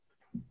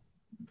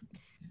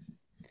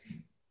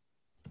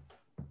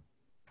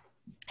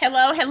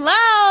Hello,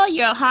 hello.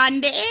 You're on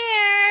the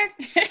air.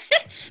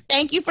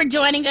 Thank you for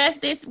joining us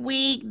this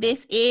week.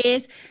 This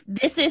is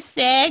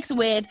Sex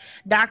with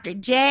Dr.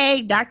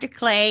 J, Dr.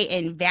 Clay,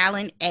 and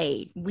Valen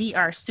A. We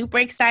are super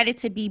excited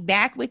to be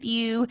back with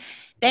you.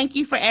 Thank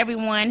you for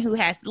everyone who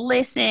has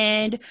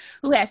listened,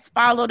 who has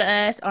followed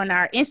us on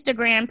our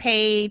Instagram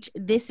page,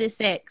 This Is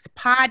Sex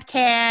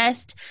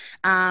Podcast.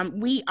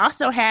 We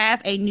also have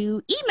a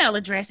new email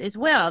address as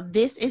well,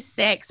 This Is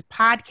Sex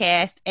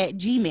Podcast at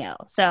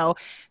Gmail. So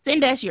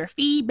send us your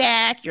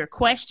feedback, your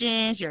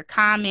questions, your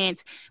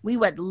comments. We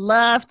would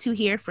love to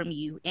hear from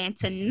you. And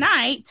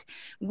tonight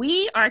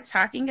we are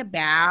talking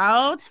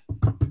about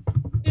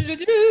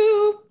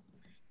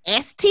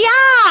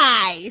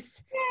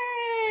STIs.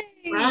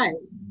 Yay! Right.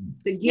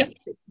 The gift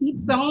that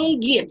keeps on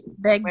giving.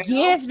 The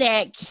gift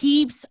that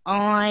keeps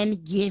on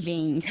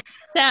giving.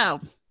 So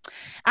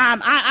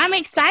I'm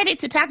excited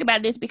to talk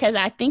about this because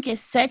I think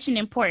it's such an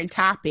important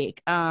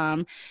topic.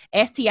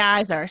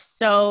 STIs are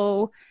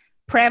so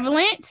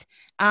prevalent.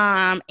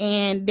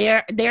 And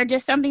they're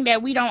just something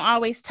that we don't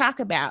always talk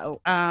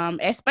about,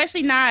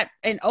 especially not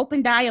an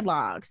open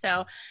dialogue.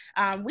 So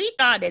we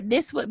thought that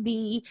this would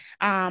be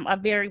a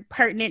very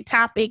pertinent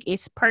topic.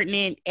 It's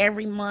pertinent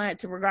every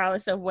month,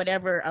 regardless of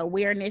whatever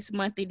awareness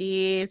month it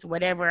is,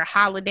 whatever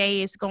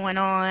holiday is going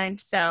on.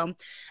 So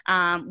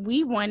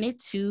we wanted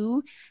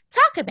to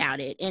talk about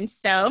it. And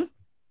so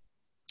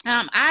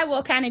I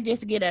will kind of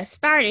just get us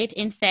started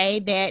and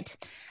say that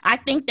I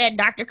think that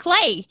Dr.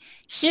 Clay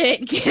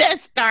should get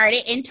us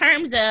started in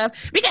terms of,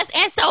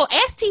 and so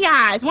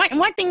STIs,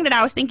 one thing that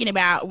I was thinking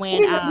about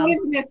when... What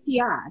is an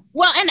STI?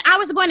 Well, and I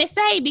was going to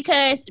say,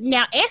 because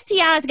now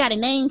STIs got a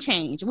name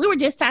change. We were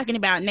just talking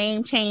about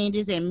name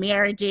changes and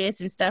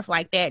marriages and stuff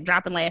like that,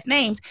 dropping last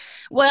names.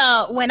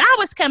 Well, when I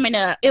was coming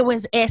up, it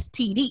was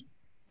STD.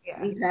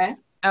 Yeah.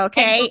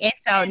 Okay. And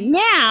so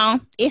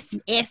now it's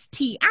an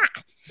STI.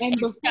 And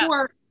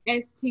before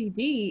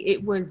STD,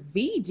 it was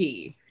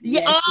VD.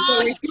 Yeah,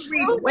 so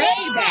way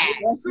back.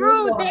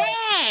 Through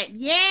that.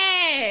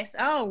 Yes.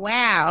 Oh,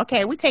 wow.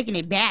 Okay, we're taking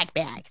it back.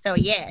 So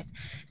yes.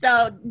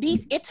 So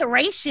these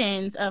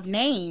iterations of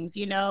names,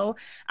 a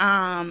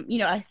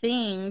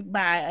thing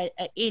by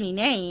any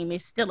name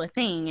is still a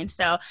thing. And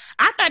so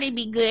I thought it'd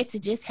be good to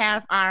just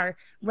have our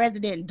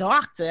resident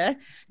doctor,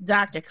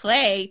 Dr.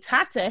 Clay,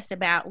 talk to us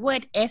about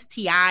what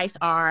STIs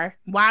are,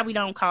 why we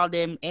don't call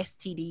them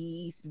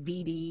STDs,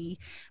 VD,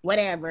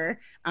 whatever.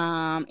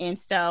 And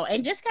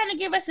just kind of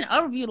give us an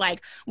overview,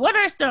 like what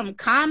are some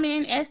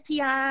common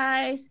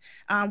STIs?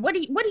 What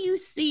do you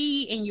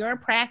see in your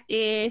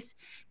practice?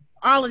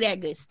 All of that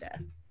good stuff.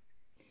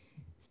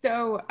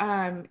 So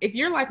if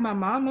you're like my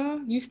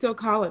mama, you still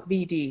call it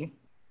VD.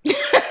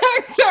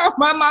 So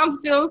my mom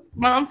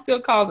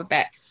still calls it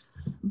that.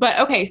 But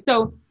okay,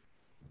 so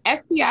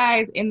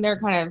STIs in their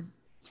kind of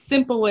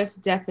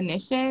simplest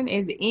definition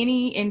is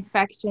any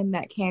infection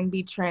that can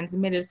be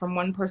transmitted from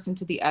one person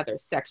to the other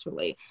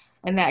sexually.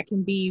 And that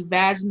can be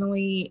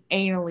vaginally,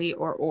 anally,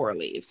 or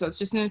orally. So it's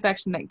just an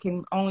infection that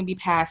can only be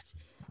passed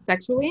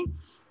sexually.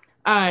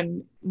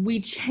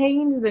 We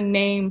changed the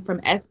name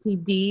from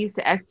STDs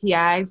to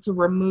STIs to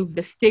remove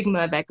the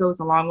stigma that goes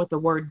along with the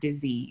word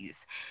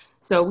disease.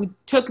 So we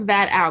took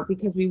that out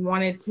because we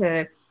wanted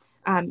to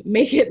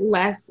make it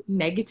less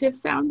negative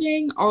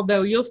sounding,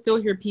 although you'll still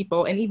hear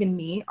people, and even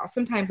me,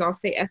 sometimes I'll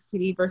say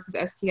STD versus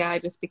STI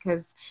just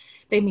because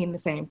they mean the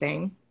same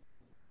thing.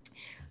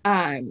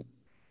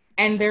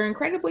 And they're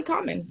incredibly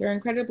common. They're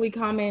incredibly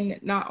common,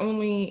 not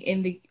only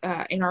in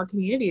our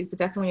communities, but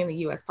definitely in the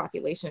U.S.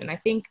 population. And I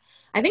think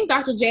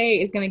Dr.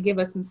 J is going to give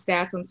us some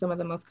stats on some of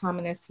the most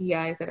common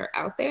STIs that are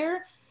out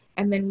there,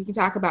 and then we can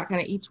talk about kind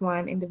of each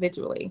one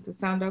individually. Does that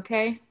sound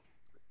okay?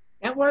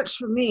 That works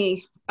for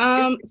me.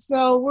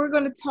 So we're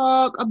going to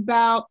talk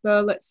about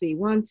the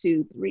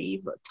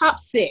top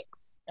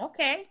 6.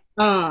 Okay.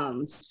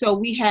 So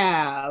we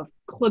have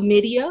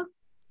chlamydia,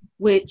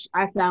 which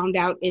I found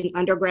out in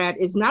undergrad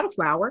is not a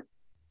flower.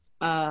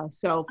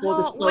 So full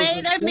disclosure.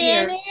 Wait a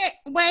minute.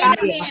 Wait a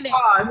minute.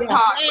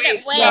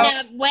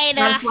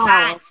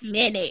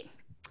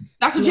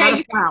 Dr. J, you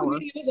think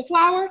chlamydia is a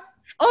flower?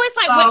 Oh, it's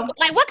like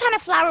what kind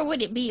of flower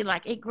would it be?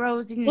 Like it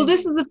grows in... Well,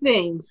 this is the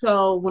thing.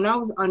 So when I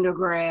was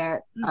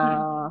undergrad,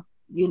 I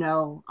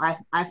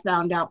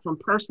found out from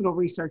personal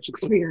research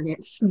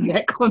experience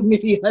that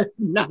chlamydia is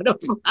not a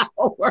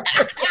flower.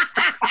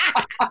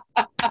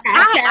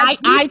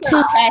 I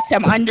too had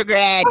some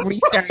undergrad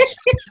research.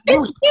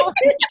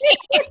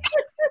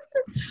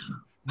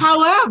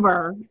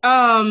 However,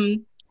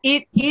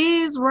 it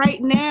is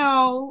right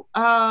now,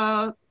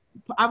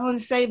 I want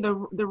to say the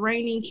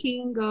reigning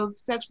king of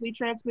sexually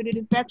transmitted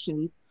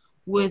infections,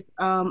 with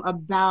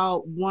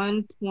about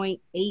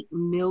 1.8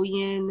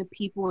 million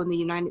people in the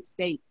United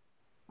States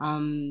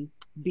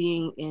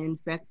being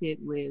infected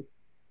with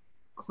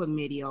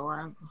chlamydia,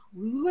 or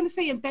we want to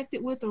say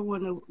infected with, or we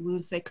want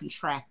to say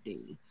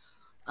contracting.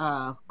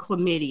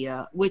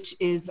 chlamydia, which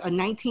is a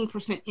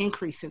 19%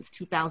 increase since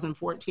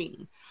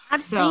 2014.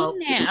 I've So,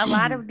 seen that a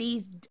lot of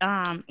these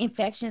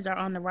infections are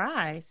on the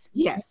rise.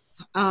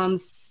 yes.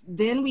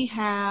 Then we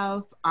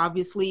have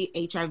obviously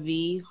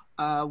HIV,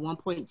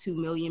 1.2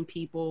 million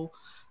people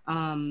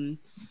in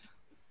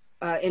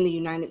the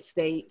United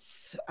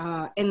States.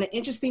 And the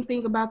interesting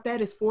thing about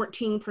that is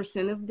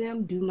 14% of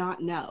them do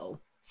not know.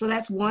 So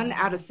that's 1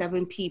 out of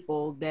 7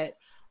 people that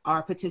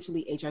are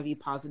potentially HIV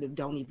positive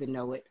don't even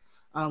know it,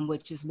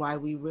 which is why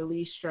we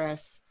really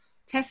stress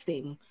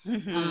testing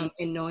and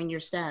knowing your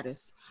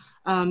status.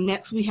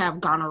 Next, we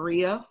have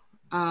gonorrhea,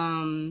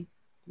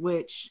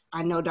 which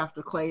I know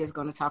Dr. Clay is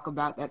going to talk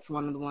about. That's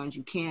one of the ones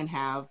you can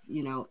have,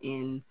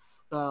 in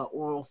the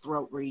oral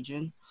throat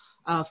region.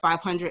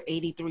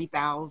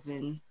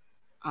 583,000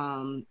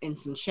 and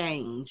some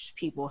change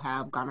people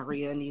have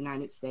gonorrhea in the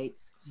United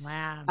States.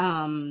 Wow.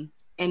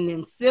 And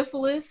then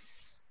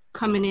syphilis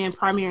coming in,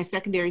 primary and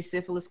secondary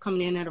syphilis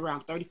coming in at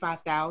around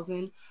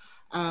 35,000,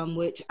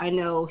 which I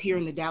know here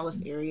in the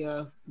Dallas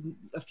area,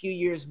 a few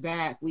years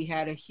back, we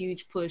had a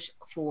huge push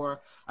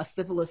for a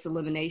syphilis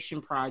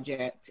elimination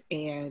project,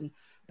 and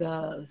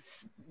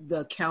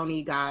the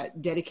county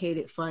got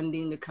dedicated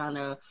funding to kind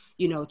of,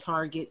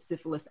 target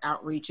syphilis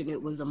outreach. And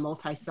it was a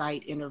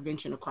multi-site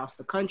intervention across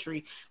the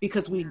country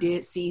because we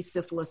did see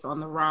syphilis on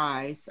the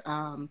rise.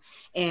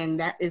 And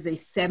that is a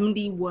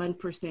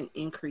 71%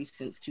 increase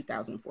since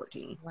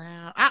 2014.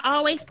 Wow. I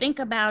always think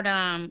about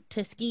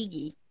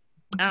Tuskegee.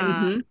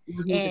 And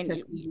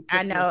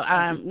I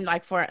know,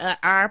 like for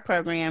our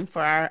program,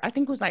 I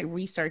think it was like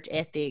research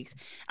ethics.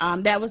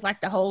 That was like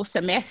the whole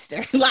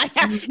semester. Like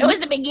it was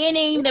the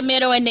beginning, the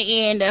middle, and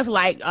the end of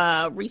like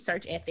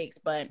research ethics.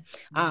 But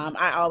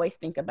I always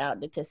think about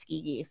the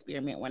Tuskegee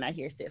experiment when I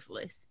hear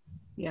syphilis.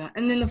 Yeah,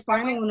 and then the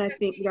final one, I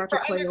think Dr.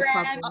 Clay will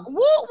probably.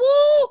 Woo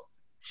woo.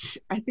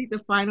 I think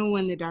the final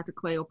one that Dr.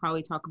 Clay will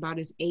probably talk about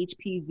is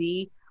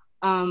HPV.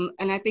 And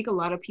I think a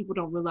lot of people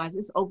don't realize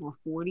it's over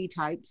 40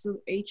 types of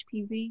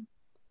HPV.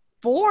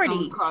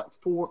 40?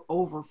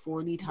 Over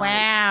 40 types.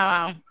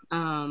 Wow.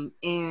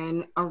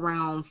 And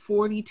around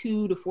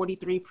 42 to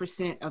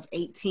 43% of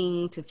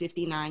 18 to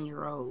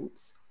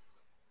 59-year-olds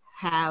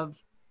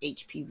have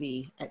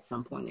HPV at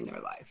some point in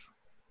their life.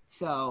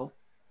 So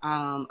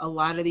a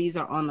lot of these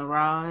are on the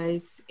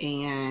rise.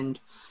 And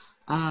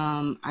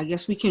I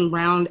guess we can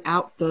round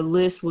out the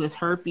list with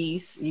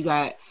herpes. You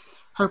got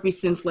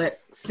herpes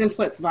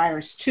simplex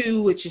virus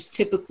 2, which is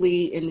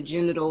typically in the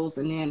genitals,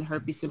 and then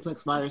herpes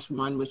simplex virus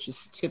 1, which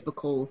is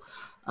typically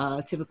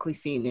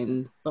seen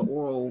in the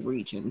oral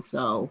region.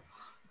 So,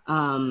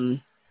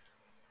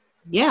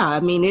 yeah, I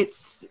mean,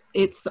 it's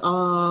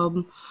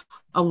a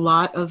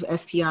lot of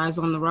STIs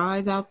on the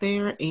rise out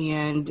there,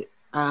 and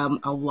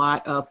a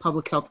lot of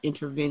public health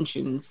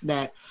interventions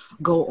that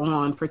go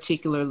on,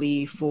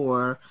 particularly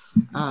for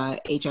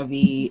HIV,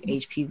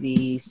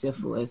 HPV,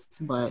 syphilis.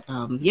 But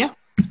yeah,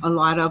 a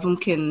lot of them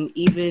can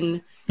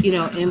even,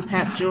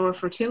 impact your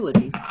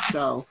fertility.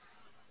 So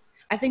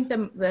I think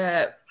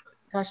the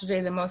Dr.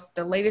 J,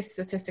 the latest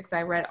statistics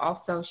I read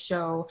also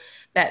show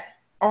that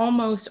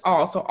almost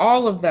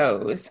all of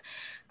those,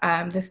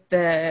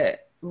 the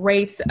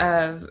rates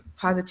of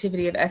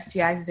positivity of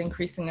STIs is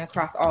increasing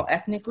across all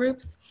ethnic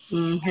groups.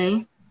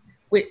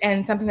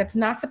 And something that's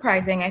not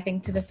surprising, I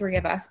think, to the three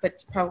of us,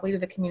 but probably to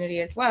the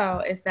community as well,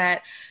 is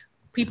that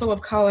people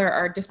of color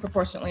are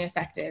disproportionately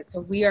affected. So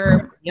we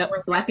are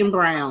more Black and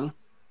brown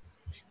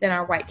than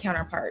our white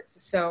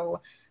counterparts. So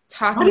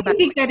Why do you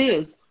think that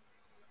is?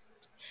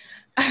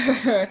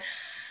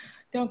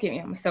 Don't get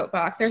me on my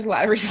soapbox. There's a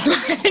lot of reasons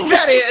why I think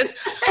that is.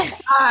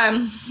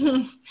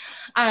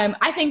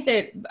 I think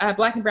that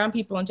Black and brown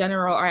people in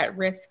general are at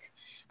risk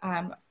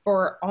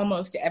for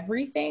almost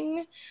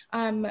everything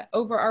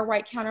over our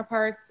white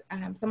counterparts.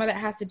 Some of that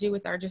has to do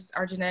with our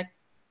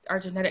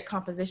genetic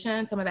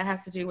composition. Some of that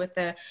has to do with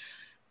the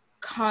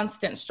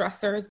constant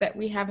stressors that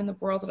we have in the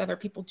world that other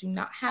people do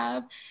not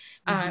have.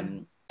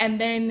 And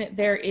then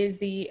there is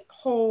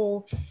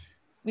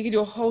we could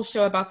do a whole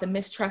show about the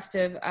mistrust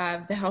of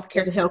the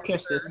healthcare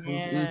system.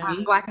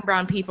 And Black and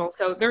brown people.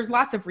 So there's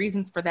lots of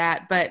reasons for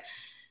that, but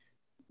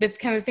the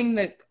kind of thing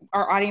that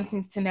our audience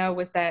needs to know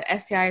was that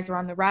STIs are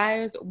on the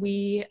rise.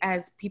 We,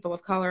 as people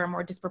of color, are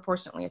more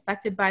disproportionately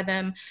affected by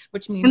them,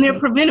 which means— And they're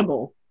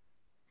preventable.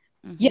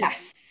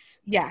 Yes.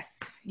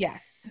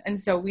 And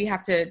so we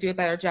have to do a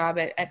better job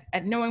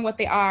at knowing what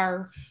they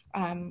are,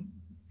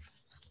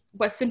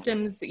 what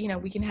symptoms,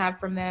 we can have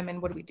from them,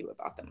 and what do we do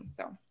about them.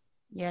 So,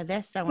 yeah,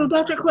 that's so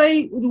important. Dr.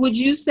 Clay, would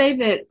you say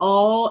that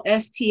all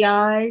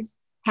STIs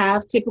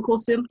have typical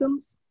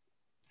symptoms?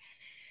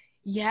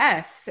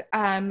 Yes.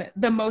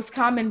 The most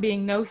common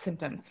being no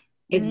symptoms.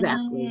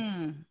 Exactly.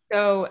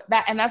 So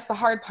that's the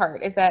hard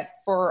part, is that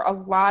for a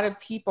lot of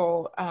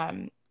people,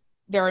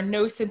 there are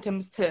no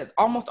symptoms to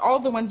almost all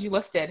of the ones you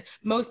listed.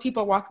 Most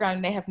people walk around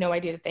and they have no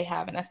idea that they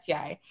have an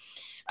STI.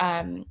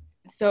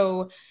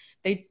 So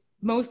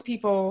most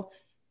people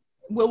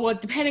will,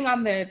 depending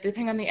on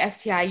the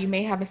STI, you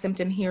may have a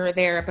symptom here or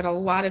there, but a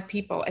lot of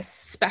people,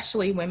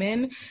 especially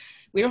women,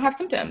 we don't have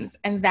symptoms.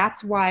 And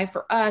that's why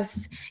for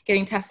us,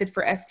 getting tested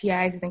for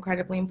STIs is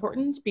incredibly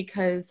important,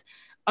 because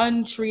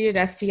untreated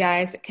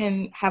STIs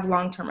can have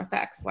long-term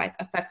effects, like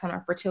effects on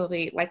our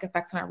fertility, like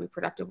effects on our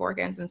reproductive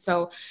organs. And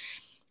so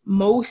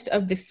most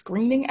of the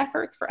screening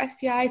efforts for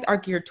STIs are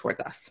geared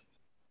towards us.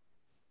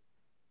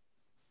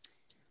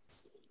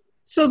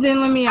 So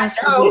then let me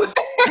ask you. I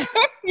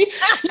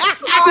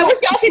wish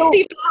y'all could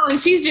see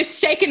Valen. She's just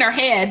shaking her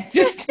head.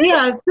 Just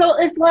yeah. So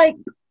it's like,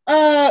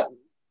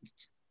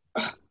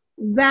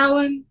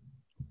 Valen,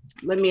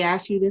 let me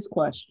ask you this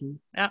question.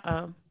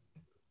 Uh-oh.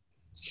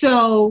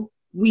 So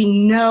we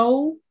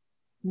know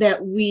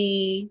that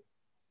we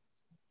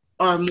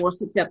are more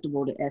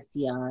susceptible to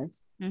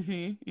STIs.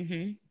 Mm-hmm,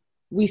 mm-hmm.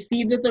 We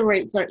see that the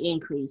rates are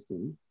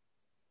increasing.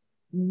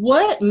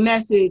 What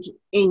message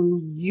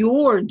in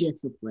your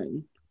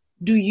discipline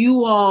do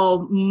you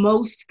all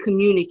most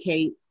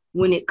communicate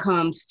when it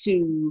comes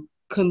to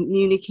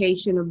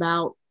communication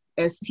about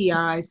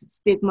STIs,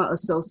 stigma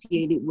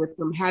associated with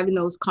them, having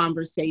those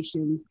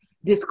conversations,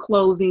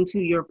 disclosing to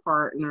your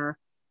partner?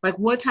 Like,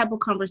 what type of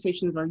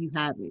conversations are you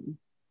having?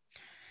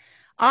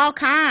 All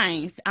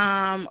kinds.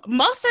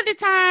 Most of the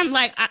time,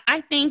 like,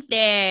 I think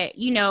that,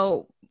 you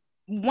know,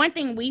 one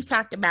thing we've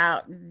talked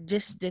about,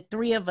 just the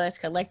three of us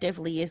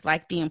collectively, is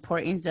like the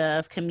importance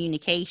of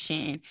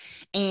communication.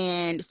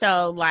 And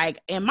so,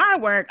 like, in my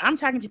work, I'm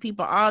talking to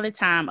people all the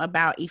time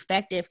about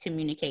effective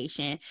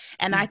communication.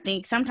 And I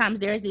think sometimes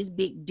there's this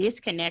big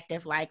disconnect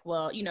of like,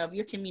 well, you know, if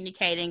you're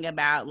communicating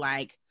about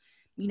like,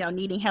 you know,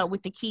 needing help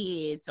with the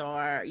kids,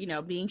 or, you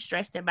know, being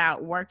stressed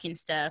about work and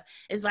stuff,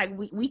 it's like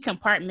we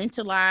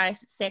compartmentalize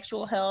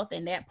sexual health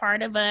and that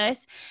part of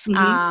us.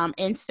 Mm-hmm.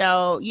 And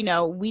so, you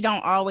know, we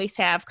don't always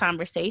have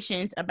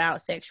conversations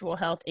about sexual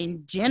health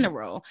in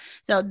general.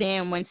 So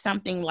then when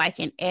something like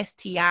an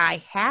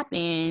STI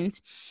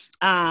happens,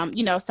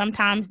 you know,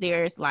 sometimes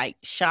there's like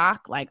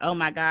shock, like, oh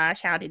my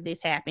gosh, how did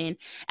this happen?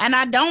 And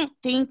I don't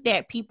think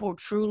that people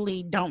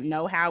truly don't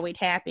know how it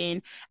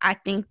happened. I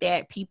think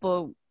that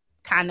people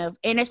kind of,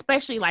 and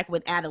especially like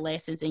with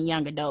adolescents and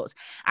young adults,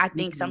 I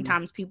think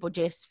sometimes people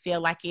just feel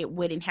like it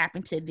wouldn't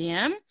happen to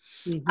them.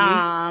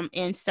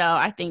 And so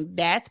I think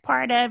that's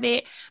part of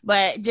it,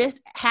 but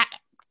just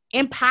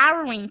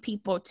empowering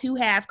people to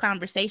have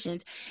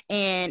conversations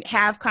and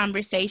have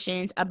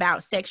conversations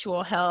about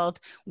sexual health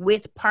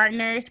with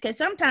partners. Because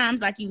sometimes,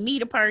 like, you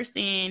meet a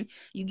person,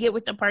 you get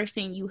with the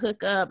person, you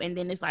hook up, and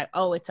then it's like,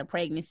 oh, it's a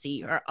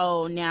pregnancy, or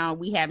oh, now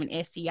we have an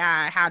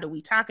STI. How do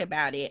we talk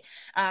about it?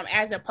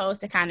 As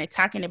opposed to kind of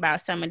talking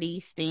about some of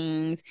these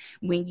things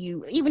when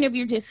you, even if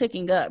you're just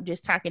hooking up,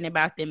 just talking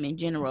about them in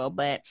general.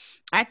 But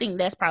I think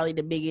that's probably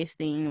the biggest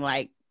thing,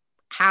 like,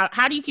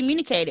 how do you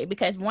communicate it?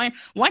 Because one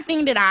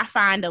thing that I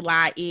find a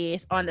lot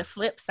is on the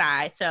flip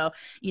side. So,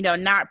 you know,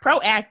 not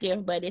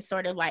proactive, but it's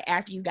sort of like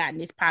after you've gotten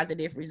this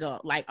positive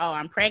result, like, oh,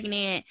 I'm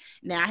pregnant.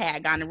 Now I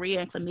had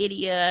gonorrhea and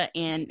chlamydia,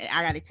 and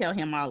I got to tell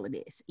him all of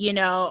this, you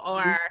know,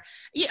 or,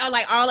 you know,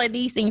 like all of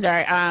these things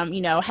are,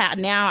 you know, how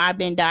now I've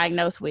been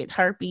diagnosed with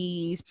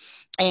herpes,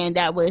 and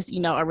that was, you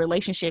know, a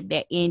relationship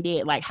that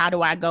ended. Like, how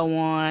do I go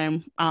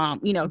on,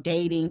 you know,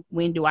 dating?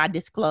 When do I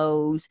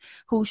disclose?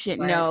 Who should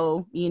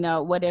know? You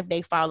know, what if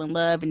they fall in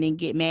love and then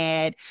get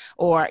mad?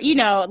 Or, you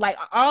know, like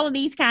all of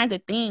these kinds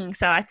of things.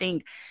 So I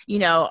think, you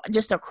know,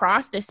 just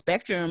across the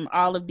spectrum,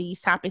 all of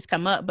these topics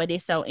come up, but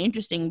it's so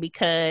interesting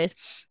because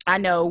I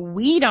know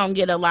we don't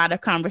get a lot of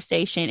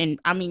conversation. And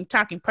I mean,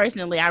 talking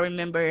personally, I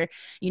remember,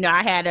 you know,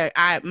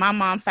 my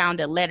mom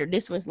found a letter.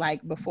 This was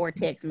like before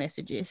text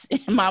messages.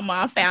 My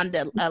mom found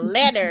a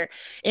letter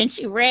and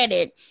she read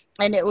it.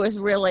 And it was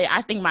really,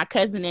 I think my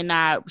cousin and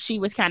I, she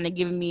was kind of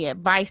giving me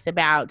advice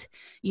about,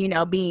 you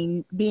know,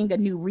 being a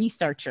new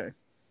researcher.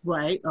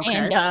 Right. Okay.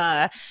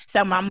 And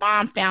so my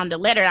mom found a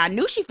letter. I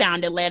knew she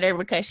found a letter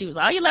because she was,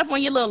 oh, you left one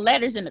of your little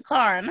letters in the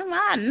car. And I'm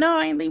like, I know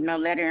I ain't leaving no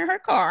letter in her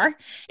car.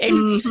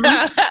 And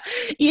so,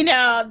 you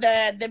know,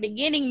 the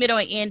beginning, middle,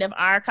 and end of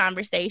our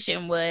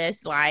conversation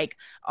was like,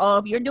 oh,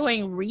 if you're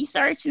doing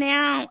research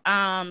now,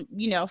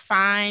 you know,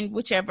 find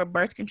whichever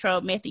birth control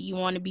method you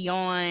want to be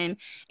on,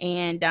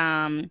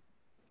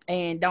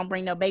 and don't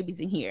bring no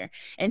babies in here.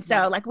 And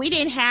so, like, we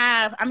didn't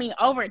have, I mean,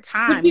 over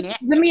time.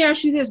 Let me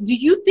ask you this. Do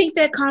you think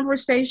that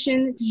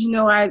conversation, because, you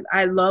know,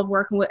 I love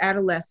working with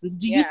adolescents.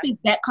 Do you think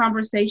that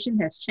conversation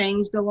has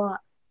changed a lot?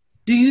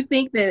 Do you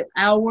think that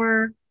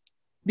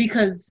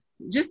because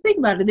just think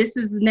about it, this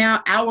is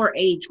now our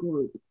age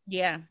group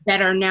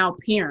that are now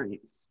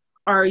parents.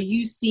 Are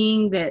you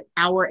seeing that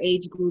our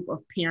age group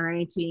of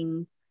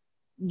parenting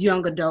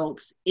young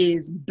adults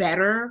is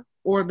better,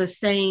 or the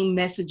same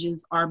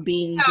messages are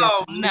being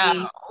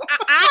no.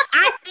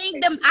 I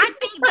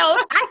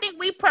think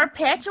we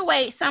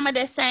perpetuate some of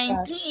the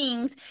same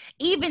things,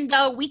 even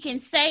though we can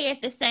say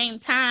at the same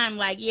time,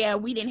 like, yeah,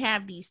 we didn't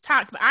have these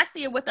talks. But I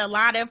see it with a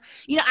lot of,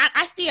 you know,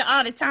 I see it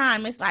all the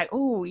time. It's like,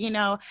 oh, you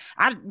know,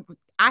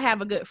 I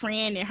have a good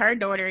friend and her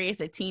daughter is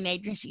a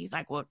teenager and she's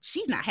like, well,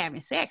 she's not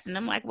having sex. And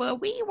I'm like, well,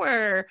 we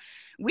were,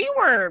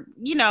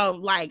 you know,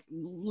 like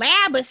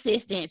lab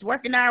assistants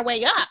working our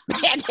way up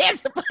at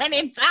this point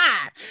in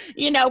time.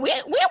 You know, we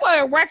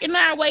were working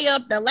our way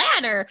up the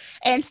ladder.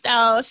 And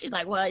so she's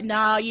like, well,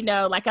 no, you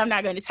know, like I'm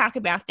not going to talk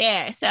about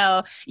that.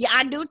 So yeah,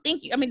 I do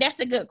think, I mean, that's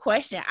a good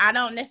question. I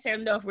don't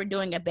necessarily know if we're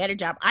doing a better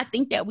job. I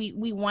think that we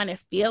want to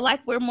feel like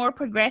we're more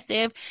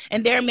progressive,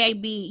 and there may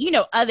be, you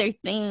know, other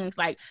things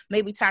like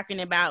maybe talking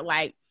about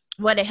like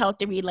what a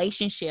healthy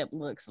relationship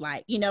looks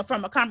like, you know,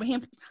 from a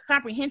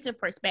comprehensive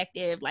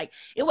perspective. Like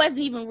it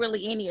wasn't even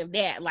really any of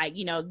that. Like,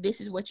 you know,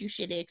 this is what you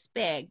should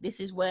expect. This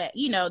is what,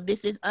 you know,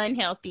 this is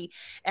unhealthy.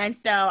 And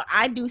so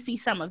I do see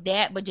some of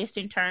that, but just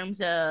in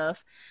terms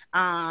of,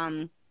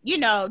 you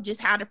know,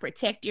 just how to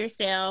protect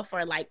yourself,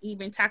 or like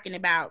even talking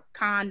about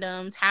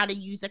condoms, how to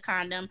use a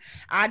condom.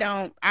 I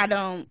don't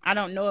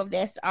know if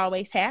that's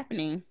always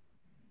happening.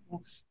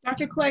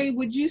 Dr. Clay,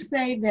 would you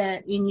say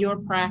that in your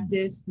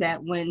practice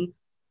that when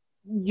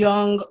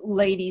young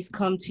ladies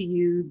come to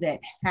you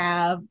that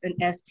have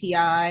an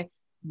STI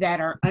that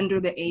are under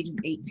the age of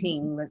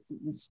 18, let's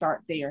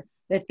start there,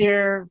 that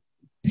their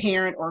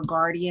parent or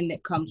guardian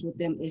that comes with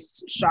them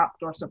is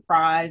shocked or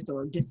surprised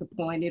or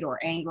disappointed or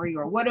angry,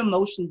 or what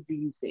emotions do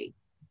you see?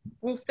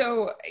 Well,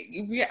 so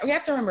we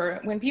have to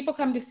remember, when people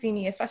come to see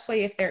me,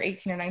 especially if they're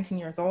 18 or 19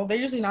 years old, they're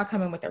usually not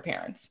coming with their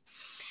parents.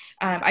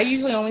 I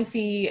usually only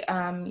see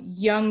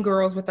young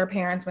girls with their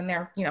parents when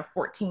they're, you know,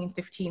 14,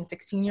 15,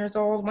 16 years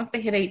old. Once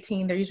they hit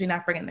 18, they're usually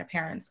not bringing their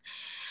parents.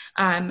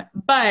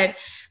 But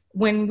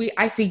when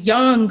I see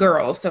young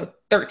girls, so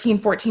 13,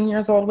 14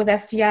 years old with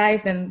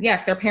STIs, then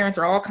yes, their parents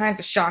are all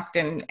kinds of shocked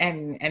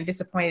and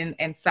disappointed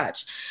and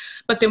such.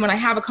 But then when I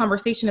have a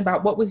conversation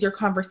about what was your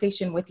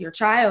conversation with your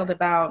child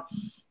about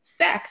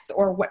sex,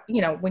 or what,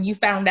 you know, when you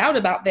found out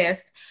about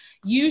this,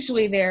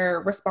 usually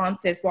their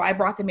response is, well, I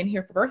brought them in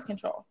here for birth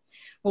control.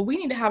 Well, we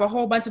need to have a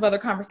whole bunch of other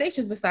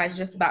conversations besides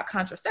just about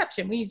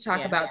contraception. We need to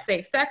talk about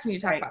safe sex. We need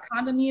to talk about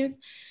condom use.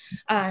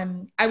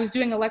 I was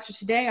doing a lecture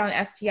today on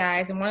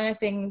STIs, and one of the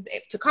things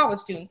to college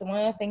students, and one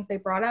of the things they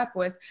brought up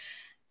was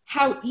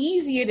how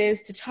easy it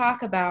is to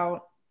talk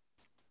about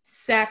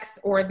sex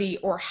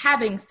or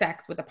having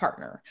sex with a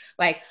partner.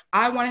 Like,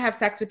 I want to have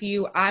sex with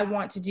you. I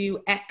want to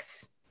do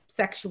X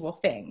sexual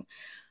thing.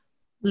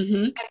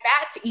 Mm-hmm. And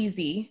that's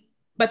easy.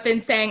 But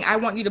then saying, I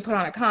want you to put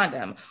on a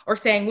condom, or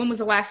saying, when was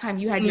the last time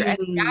you had your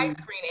STI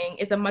screening,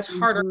 is a much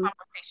harder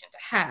conversation to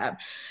have.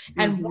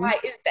 And why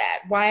is that?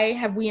 Why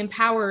have we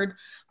empowered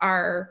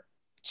our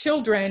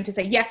children to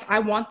say, yes, I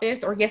want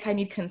this, or yes, I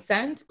need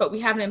consent, but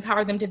we haven't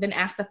empowered them to then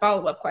ask the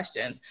follow-up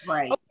questions.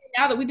 Right. Okay,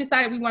 now that we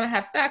decided we want to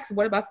have sex,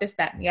 what about this,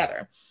 that, and the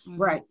other?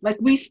 Right. Like,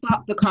 we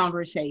stopped the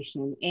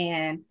conversation.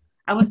 And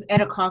I was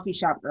at a coffee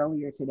shop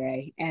earlier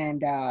today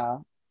and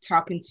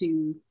talking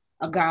to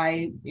a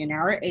guy in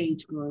our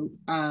age group,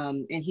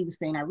 and he was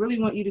saying, I really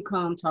want you to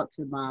come talk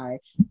to my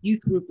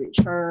youth group at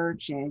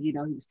church. And, you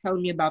know, he was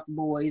telling me about the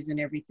boys and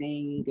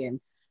everything,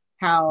 and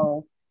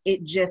how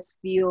it just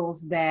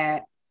feels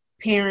that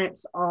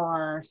parents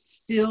are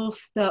still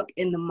stuck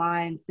in the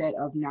mindset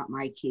of, not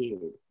my kid.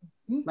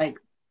 Like,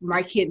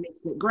 my kid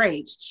makes good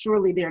grades.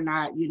 Surely they're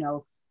not, you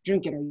know,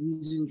 drinking or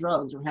using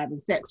drugs or having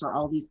sex or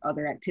all these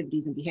other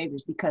activities and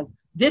behaviors, because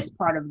this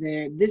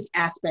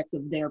aspect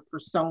of their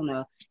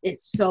persona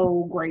is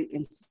so great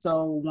and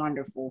so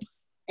wonderful.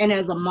 And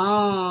as a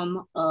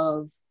mom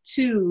of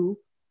two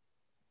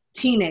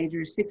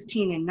teenagers,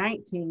 16 and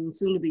 19,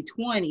 soon to be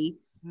 20,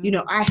 you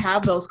know, I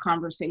have those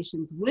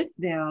conversations with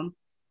them.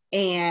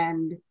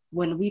 And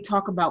when we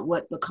talk about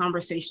what the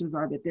conversations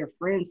are that their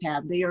friends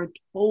have, they are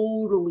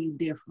totally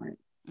different.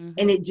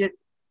 And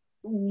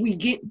we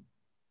get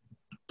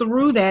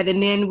through that,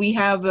 and then we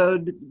have a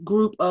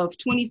group of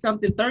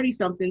 20-something,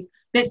 30-somethings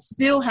that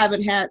still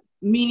haven't had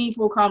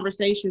meaningful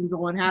conversations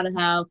on how to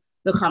have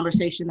the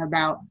conversation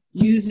about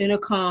using a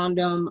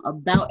condom,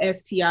 about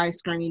STI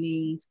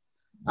screenings.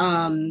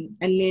 And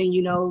then,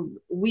 you know,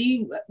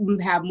 we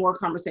have more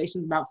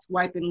conversations about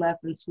swiping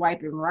left and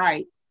swiping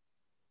right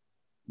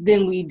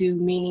than we do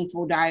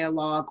meaningful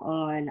dialogue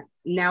on,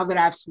 now that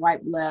I've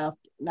swiped left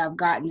and I've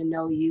gotten to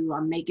know you,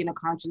 I'm making a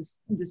conscious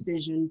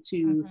decision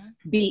to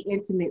be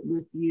intimate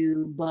with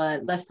you,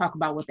 but let's talk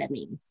about what that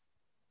means.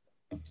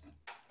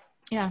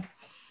 Yeah.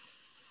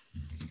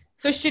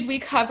 So should we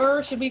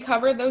cover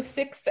those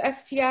 6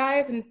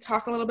 STIs and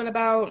talk a little bit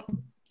about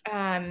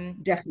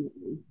definitely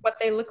what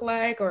they look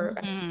like, or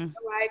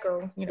like,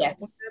 or, you know,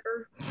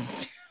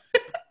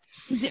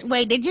 whatever.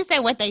 Wait, did you say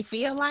what they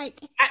feel like?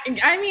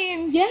 I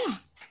mean, yeah.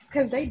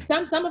 Because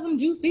some of them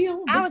do feel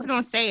different. I was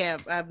gonna say,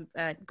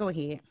 go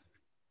ahead.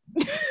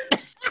 It's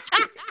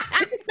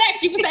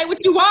sex. You can say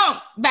what you want,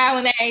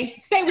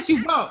 Valene. Say what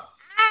you want.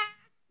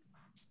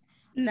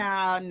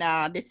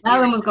 No. This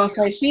Alan was gonna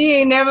say she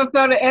ain't never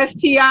felt an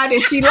STI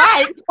that she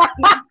liked.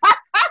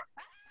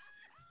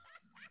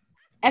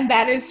 And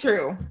that is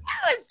true.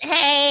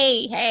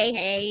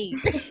 Hey.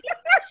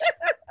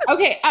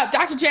 Okay,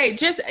 Dr. J,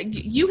 just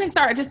you can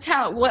start. Just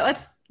tell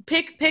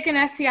pick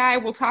an STI.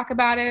 We'll talk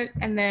about it,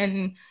 and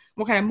then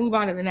we'll kind of move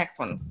on to the next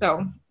one.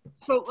 So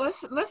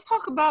let's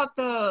talk about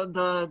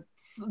the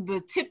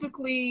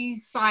typically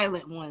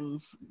silent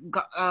ones,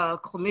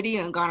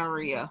 chlamydia and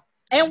gonorrhea.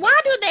 And why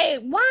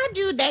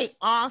do they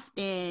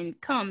often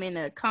come in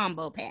a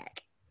combo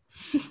pack?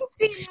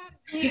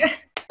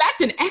 That's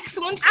an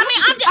excellent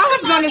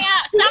question.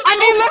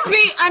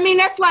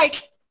 That's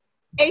like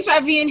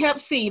HIV and Hep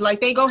C, like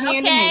they go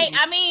hand in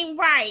hand.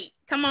 Right.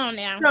 Come on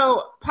now.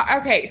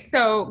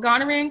 So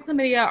gonorrhea and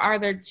chlamydia are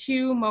the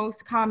two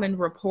most common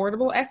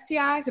reportable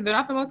STIs. So they're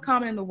not the most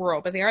common in the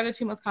world, but they are the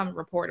two most common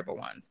reportable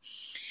ones.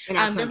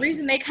 The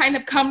reason they kind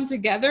of come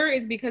together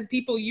is because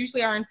people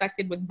usually are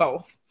infected with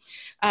both.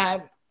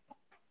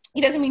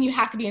 It doesn't mean you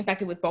have to be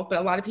infected with both, but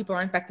a lot of people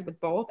are infected with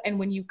both. And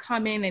when you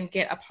come in and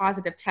get a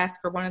positive test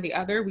for one or the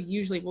other, we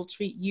usually will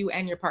treat you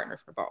and your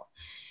partners for both.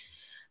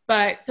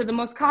 But so the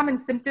most common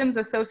symptoms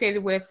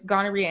associated with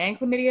gonorrhea and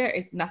chlamydia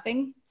is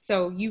nothing.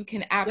 So you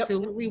can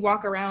absolutely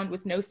walk around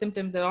with no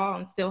symptoms at all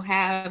and still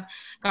have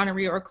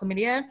gonorrhea or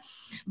chlamydia.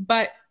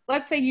 But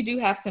let's say you do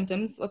have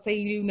symptoms. Let's say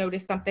you do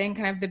notice something.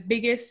 Kind of the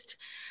biggest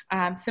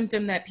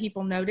symptom that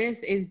people notice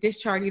is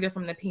discharge either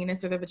from the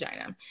penis or the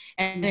vagina.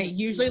 And it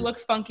usually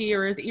looks funky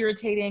or is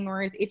irritating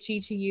or is itchy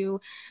to you.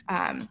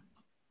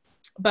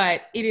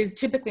 But it is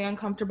typically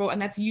uncomfortable,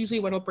 and that's usually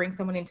what will bring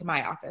someone into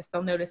my office.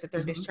 They'll notice that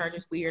their discharge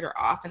is weird or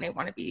off, and they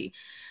want to be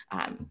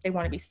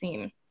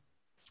seen.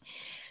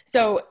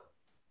 So,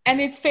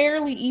 and it's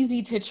fairly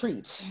easy to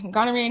treat.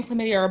 Gonorrhea and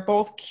chlamydia are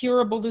both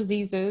curable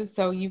diseases,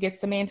 so you get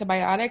some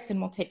antibiotics,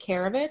 and we'll take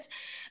care of it.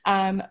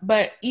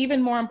 But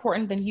even more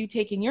important than you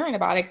taking your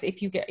antibiotics,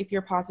 if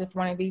you're positive for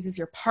one of these, is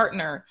your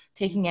partner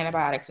taking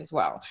antibiotics as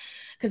well.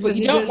 Because what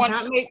you don't want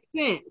to make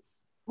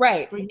sense.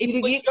 Right. For you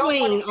to get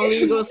clean, only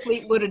you go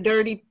sleep with a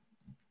dirty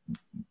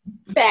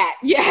bat.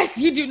 Yes,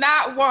 you do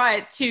not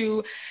want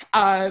to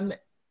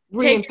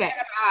take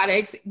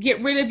antibiotics,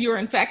 get rid of your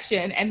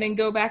infection, and then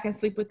go back and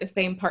sleep with the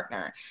same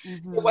partner.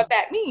 So what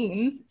that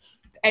means,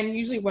 and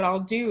usually what I'll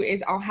do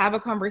is I'll have a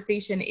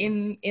conversation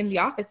in the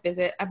office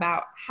visit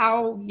about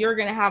how you're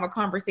going to have a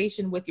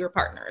conversation with your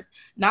partners.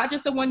 Not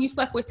just the one you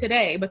slept with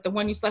today, but the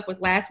one you slept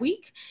with last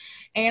week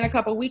and a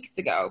couple weeks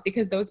ago,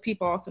 because those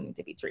people also need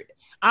to be treated.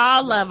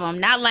 All of them,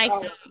 not like,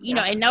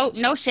 and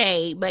no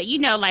shade, but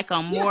like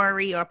on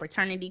Maury or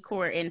paternity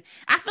court. And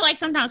I feel like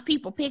sometimes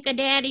people pick a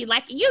daddy,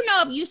 like,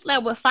 if you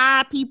slept with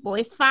 5 people,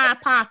 it's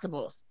 5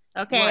 possibles.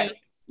 Okay. Right.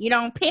 You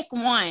don't pick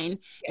one,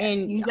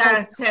 and you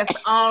gotta test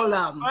all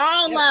of them.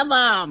 All of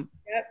them.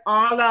 Yep.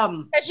 All of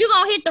them. Because you're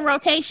gonna hit the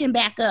rotation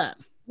back up.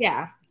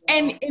 Yeah.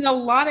 And in a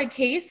lot of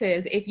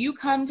cases, if you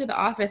come to the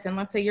office and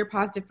let's say you're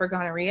positive for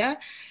gonorrhea,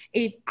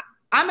 if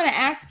I'm going to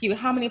ask you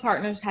how many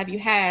partners have you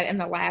had in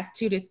the last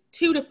 2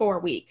 to 4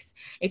 weeks.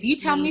 If you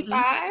tell me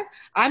 5,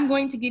 I'm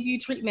going to give you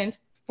treatment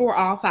for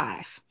all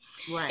 5.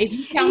 Right. If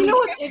you tell me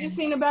what's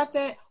interesting about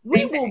that?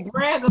 We will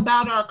brag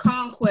about our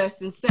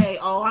conquest and say,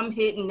 "Oh, I'm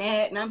hitting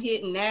that, and I'm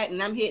hitting that,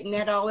 and I'm hitting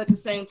that all at the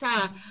same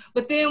time."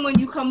 But then when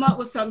you come up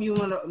with something, you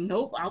want to,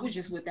 nope, I was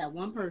just with that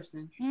one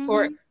person.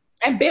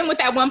 And been with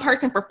that one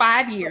person for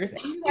 5 years.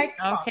 Like,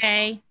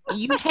 okay,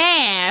 you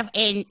have,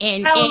 and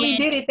I only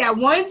did it that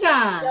one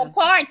time. A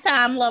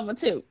part-time lover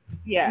too.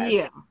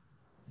 Yeah.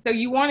 So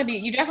you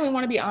definitely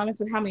want to be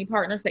honest with how many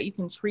partners that you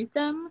can treat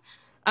them,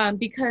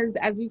 because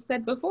as we've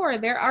said before,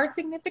 there are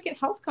significant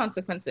health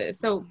consequences.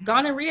 So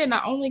gonorrhea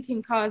not only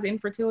can cause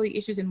infertility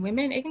issues in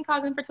women, it can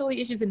cause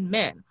infertility issues in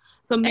men.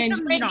 So men,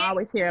 you don't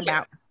always hear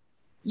about.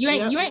 You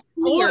ain't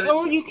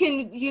or you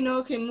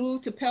can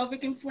move to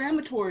pelvic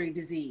inflammatory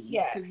disease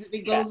because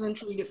it goes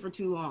untreated for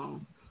too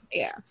long.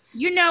 Yeah.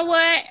 You know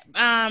what?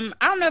 I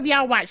don't know if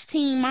y'all watch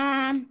Teen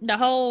Mom. The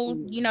whole,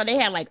 they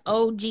had like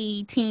OG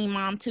Teen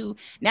Mom 2.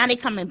 Now they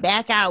coming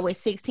back out with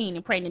 16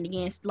 and pregnant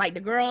again. Like the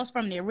girls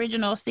from the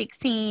original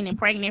 16 and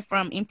pregnant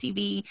from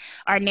MTV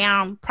are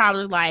now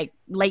probably like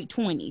late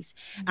 20s.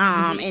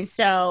 And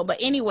so, but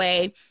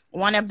anyway,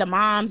 one of the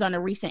moms on a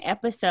recent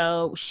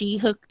episode, she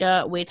hooked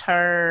up with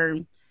her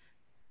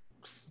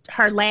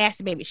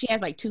last baby. She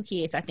has like 2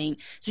 kids, I think.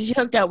 So she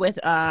hooked up with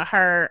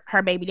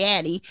her baby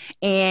daddy,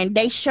 and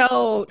they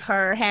showed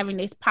her having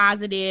this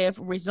positive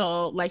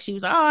result. Like she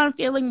was like, "Oh, I'm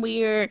feeling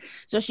weird."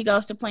 So she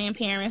goes to Planned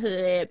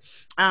Parenthood.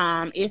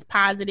 It's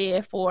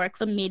positive for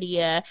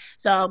chlamydia.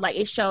 So like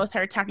it shows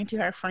her talking to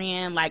her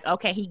friend, like,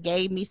 "Okay, he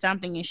gave me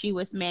something," and she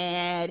was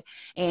mad.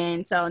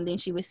 And then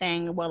she was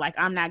saying, "Well, like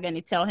I'm not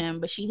gonna tell him,"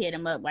 but she hit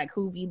him up like,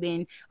 who you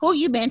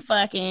been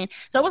fucking?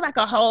 So it was like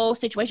a whole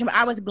situation. But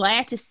I was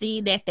glad to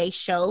see that they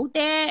showed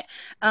that.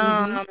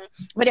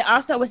 But it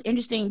also was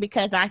interesting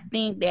because I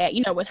think that,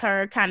 with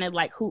her kind of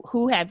like,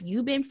 who have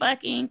you been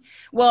fucking?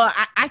 Well,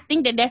 I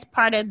think that that's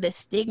part of the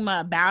stigma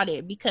about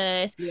it,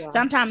 because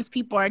sometimes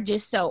people are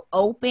just so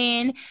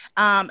open,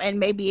 and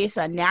maybe it's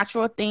a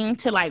natural thing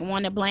to like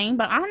want to blame,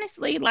 but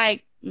honestly,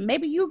 like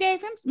maybe you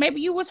gave him,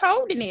 maybe you was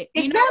holding it.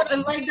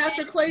 Exactly. Like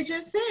Dr. Clay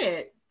just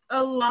said,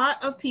 a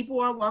lot of people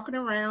are walking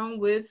around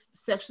with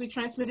sexually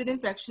transmitted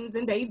infections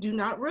and they do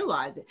not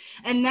realize it.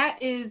 And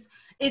that is,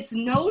 it's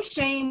no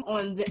shame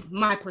on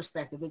my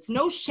perspective. It's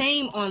no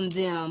shame on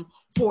them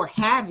for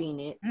having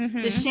it.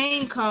 Mm-hmm. The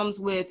shame comes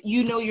with,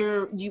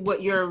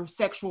 what your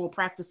sexual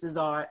practices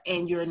are,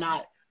 and you're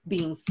not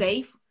being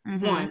safe,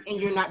 Mm-hmm. one,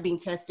 and you're not being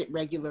tested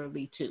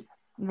regularly, two.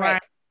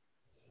 Right.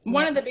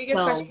 One of the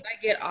biggest questions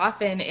I get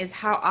often is,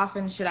 how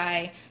often should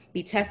I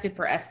be tested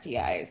for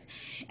STIs?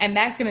 And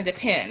that's going to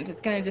depend.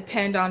 It's going to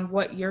depend on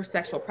what your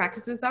sexual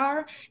practices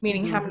are,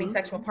 meaning how many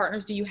sexual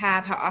partners do you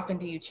have? How often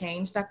do you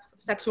change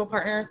sexual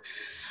partners?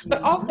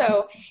 But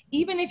also,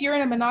 even if you're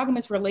in a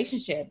monogamous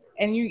relationship,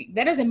 and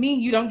that doesn't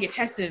mean you don't get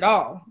tested at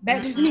all.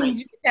 That just means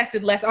you get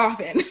tested less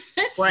often.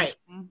 Right.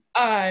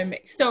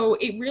 So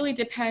it really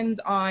depends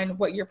on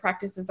what your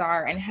practices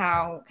are and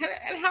how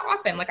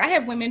often. Like, I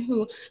have women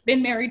who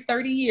been married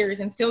 30 years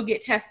and still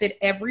get tested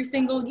every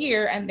single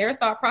year, and their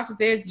thought process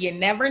is, you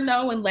never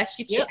know unless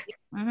you check.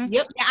 Mm-hmm.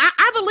 Yep.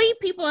 I believe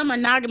people in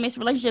monogamous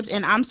relationships,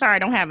 and I'm sorry I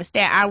don't have a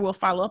stat, I will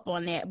follow up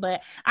on that,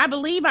 but I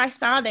believe I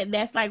saw that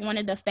that's like one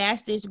of the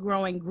fastest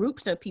growing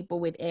groups of people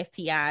with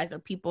STIs, or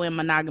people in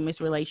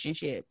monogamous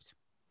relationships.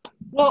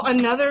 Well,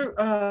 another,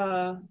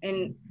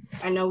 and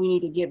I know we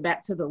need to get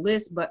back to the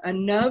list, but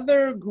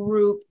another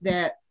group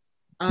that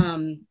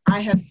I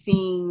have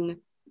seen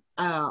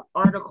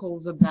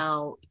articles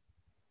about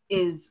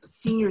is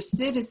senior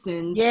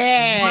citizens.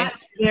 Yes.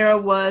 But there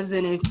was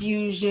an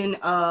infusion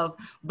of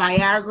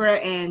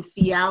Viagra and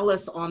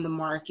Cialis on the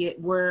market,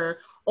 where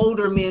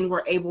older men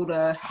were able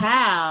to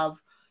have,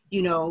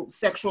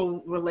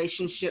 sexual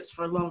relationships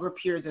for longer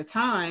periods of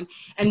time.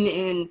 And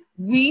then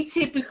we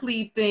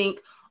typically think,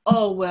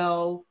 oh,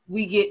 well,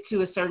 we get to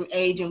a certain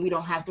age and we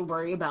don't have to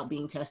worry about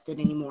being tested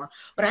anymore.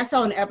 But I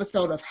saw an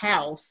episode of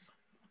House,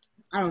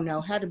 I don't know,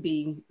 had to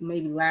be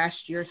maybe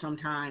last year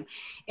sometime.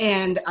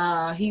 And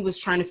he was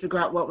trying to figure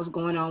out what was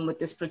going on with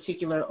this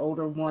particular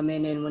older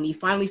woman. And when he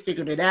finally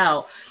figured it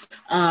out,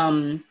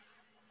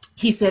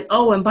 he said,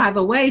 oh, and by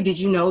the way, did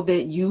you know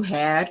that you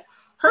had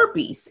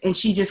herpes? And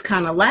she just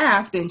kind of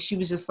laughed, and she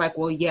was just like,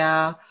 well,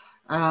 yeah,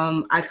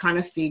 I kind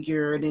of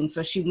figured. And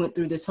so she went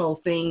through this whole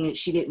thing that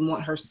she didn't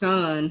want her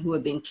son, who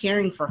had been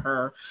caring for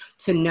her,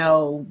 to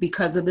know,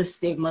 because of the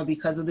stigma,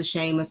 because of the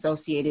shame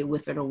associated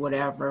with it or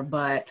whatever.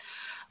 But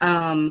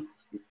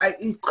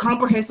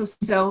comprehensive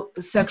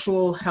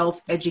sexual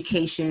health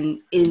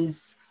education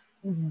is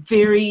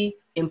very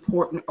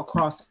important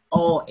across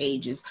all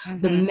ages. Mm-hmm.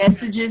 The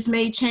messages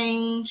may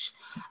change,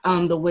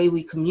 the way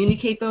we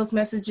communicate those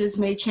messages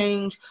may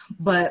change,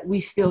 but we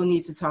still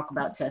need to talk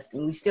about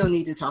testing. We still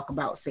need to talk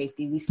about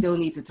safety. We still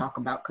need to talk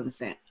about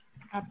consent.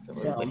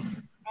 Absolutely.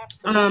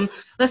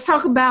 Let's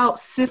talk about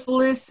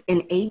syphilis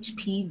and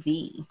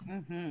HPV.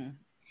 Mm-hmm.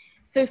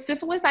 So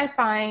syphilis,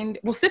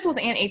 syphilis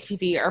and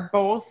HPV are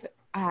both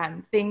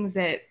things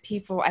that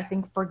people, I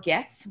think,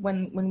 forget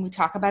when we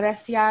talk about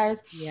STIs.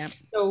 Yeah.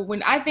 So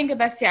when I think of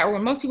STI, or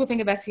when most people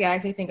think of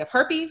STIs, they think of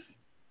herpes,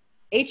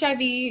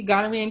 HIV,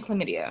 gonorrhea, and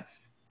chlamydia.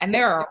 And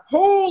there are a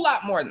whole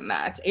lot more than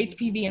that.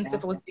 HPV and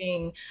syphilis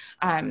being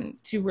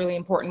two really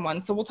important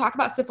ones. So we'll talk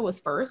about syphilis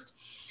first.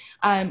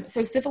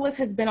 So syphilis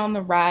has been on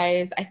the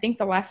rise. I think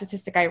the last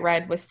statistic I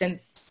read was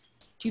since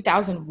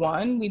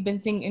 2001. We've been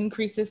seeing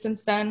increases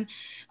since then.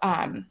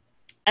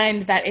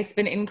 And that it's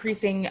been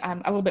increasing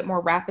a little bit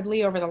more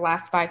rapidly over the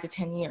last 5 to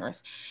 10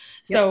 years.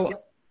 So,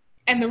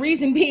 and the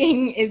reason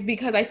being is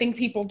because I think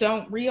people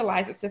don't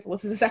realize that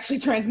syphilis is a sexually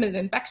transmitted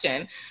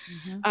infection.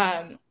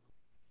 Mm-hmm.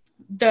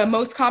 The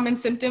most common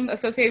symptom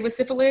associated with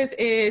syphilis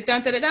is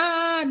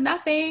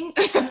nothing.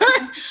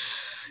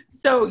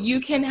 So you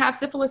can have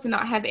syphilis and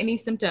not have any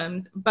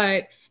symptoms,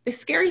 but the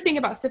scary thing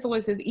about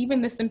syphilis is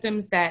even the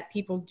symptoms that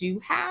people do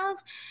have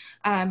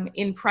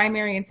in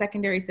primary and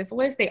secondary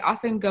syphilis, they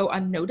often go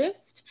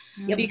unnoticed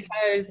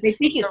because they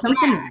think it's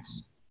something. Rash.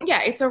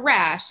 Yeah, it's a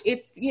rash.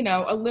 It's,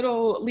 a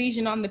little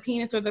lesion on the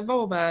penis or the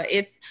vulva.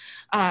 It's,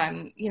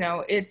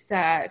 it's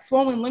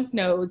swollen lymph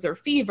nodes or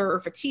fever or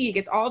fatigue.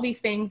 It's all these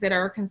things that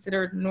are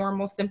considered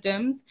normal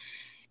symptoms.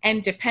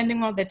 And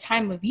depending on the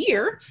time of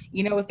year,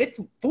 if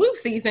it's flu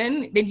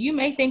season, then you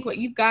may think what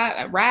you've got,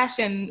 a rash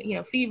and,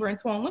 fever and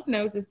swollen lymph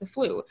nodes, is the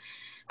flu.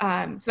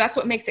 So that's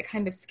what makes it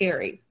kind of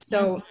scary.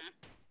 So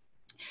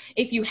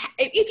if you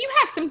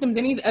have symptoms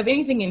of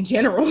anything in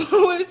general,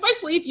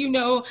 especially if you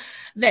know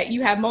that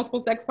you have multiple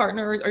sex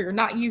partners, or you're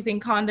not using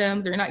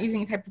condoms, or you're not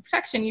using a type of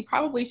protection, you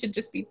probably should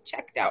just be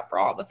checked out for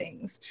all the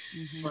things.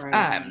 Mm-hmm.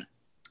 Right.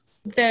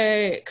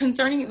 The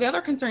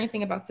other concerning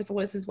thing about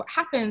syphilis is what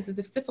happens is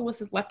if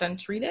syphilis is left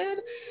untreated,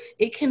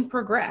 it can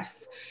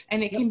progress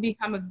and it can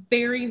become a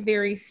very,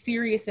 very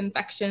serious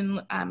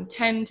infection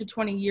 10 to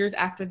 20 years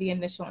after the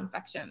initial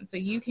infection. So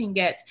you can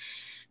get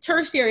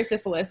tertiary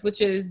syphilis,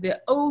 which is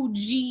the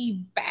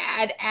OG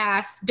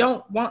badass,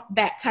 don't want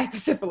that type of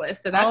syphilis.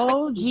 So that's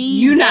OG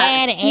you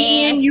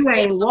badass. You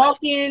ain't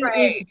walking.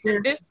 Right.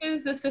 This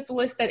is the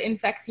syphilis that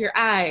infects your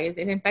eyes.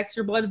 It infects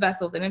your blood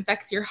vessels. It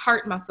infects your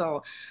heart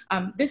muscle.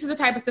 This is the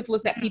type of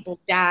syphilis that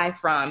people die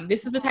from.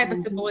 This is the type of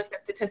syphilis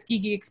that the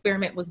Tuskegee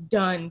experiment was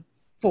done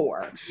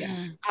for.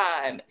 Yeah.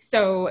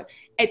 So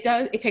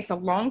it takes a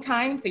long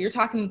time. So you're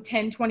talking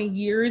 10, 20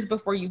 years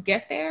before you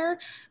get there.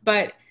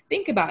 But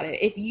think about it.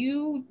 If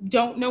you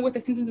don't know what the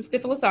symptoms of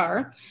syphilis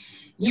are,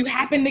 you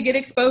happen to get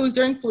exposed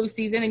during flu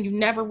season and you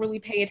never really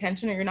pay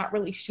attention, or you're not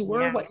really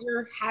sure what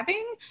you're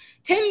having,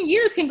 10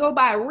 years can go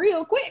by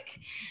real quick.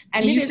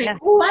 And you think,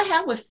 oh,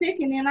 I was sick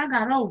and then I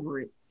got over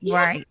it.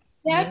 Right.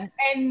 Yep.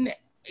 And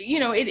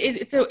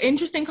it's an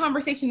interesting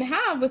conversation to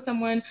have with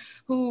someone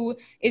who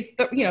is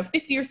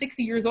 50 or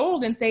 60 years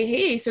old and say,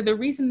 hey, so the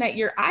reason that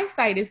your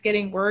eyesight is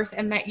getting worse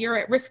and that you're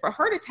at risk for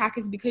heart attack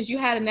is because you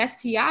had an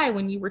STI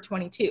when you were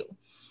 22.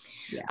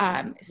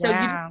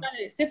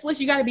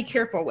 Syphilis, you got to be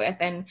careful with.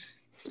 And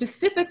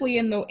specifically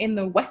in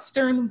the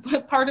western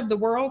part of the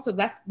world, so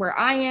that's where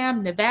I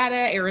am,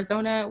 Nevada,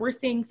 Arizona, we're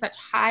seeing such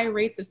high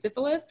rates of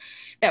syphilis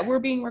that we're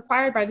being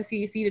required by the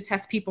CDC to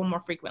test people more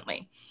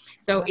frequently.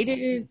 So it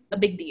is a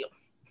big deal.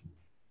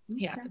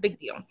 Yeah, it's a big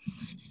deal.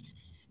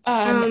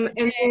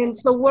 And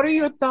so what are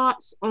your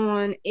thoughts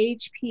on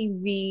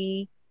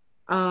HPV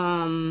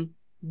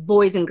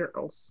boys and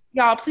girls?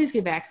 Y'all, please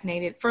get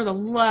vaccinated. For the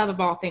love of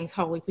all things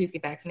holy, please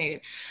get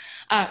vaccinated.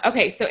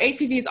 Okay, so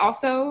HPV is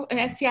also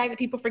an STI that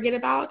people forget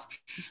about,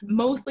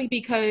 mostly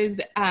because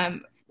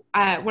what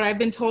I've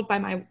been told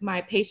by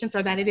my patients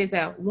are that it is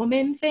a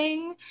woman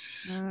thing.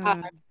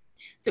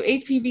 So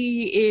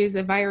HPV is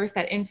a virus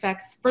that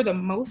infects, for the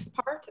most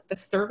part, the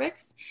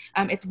cervix.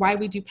 It's why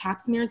we do pap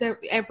smears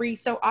every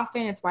so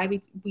often. It's why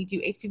we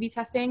do HPV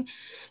testing.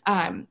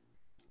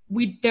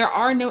 There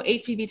are no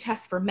HPV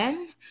tests for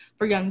men,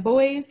 for young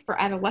boys, for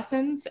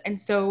adolescents. And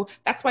so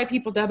that's why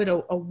people dub it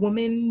a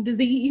woman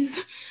disease,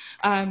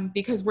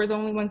 because we're the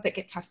only ones that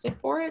get tested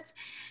for it.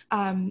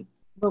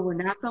 But we're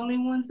not the only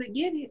ones that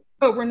get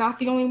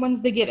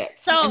it.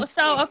 So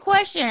a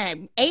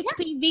question,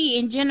 HPV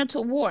and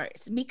genital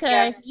warts,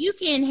 because you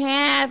can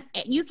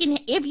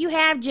if you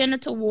have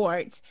genital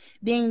warts,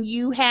 then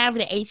you have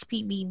the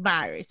HPV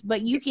virus,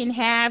 but you can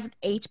have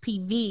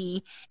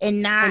HPV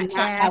and not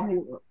have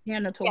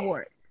genital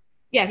warts.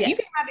 Yes, you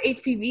can have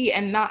HPV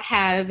and not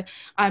have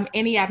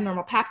any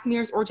abnormal pap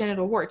smears or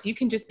genital warts. You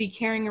can just be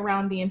carrying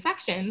around the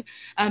infection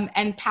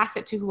and pass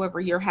it to whoever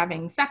you're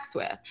having sex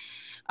with.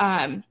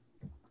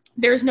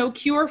 There's no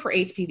cure for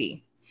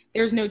HPV.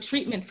 There's no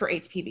treatment for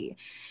HPV.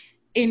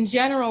 In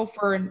general,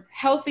 for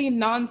healthy,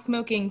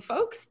 non-smoking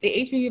folks, the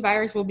HPV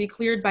virus will be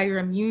cleared by your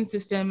immune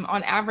system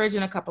on average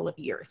in a couple of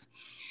years.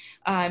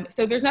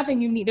 So there's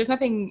nothing you need. There's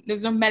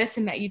no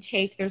medicine that you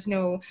take. There's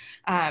no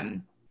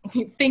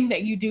thing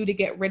that you do to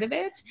get rid of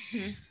it.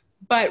 Mm-hmm.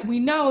 But we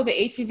know that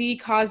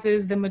HPV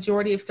causes the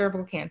majority of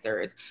cervical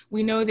cancers.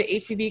 We know that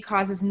HPV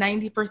causes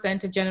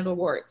 90% of genital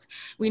warts.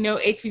 We know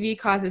HPV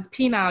causes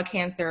penile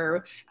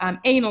cancer,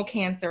 anal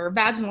cancer,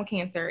 vaginal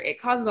cancer.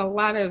 It causes a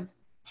lot of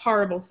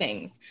horrible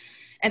things.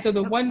 And so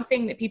the one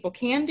thing that people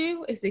can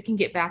do is they can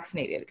get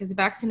vaccinated, because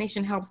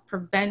vaccination helps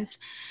prevent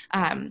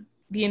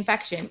the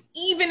infection,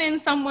 even in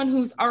someone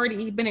who's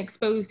already been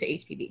exposed to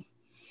HPV.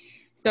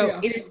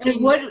 So it is.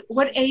 And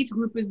what age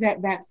group is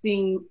that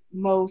vaccine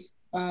most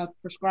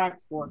prescribed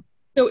for?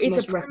 So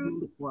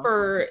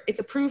it's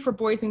approved for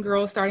boys and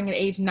girls starting at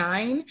age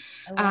 9,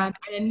 and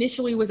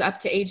initially was up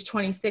to age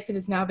 26. It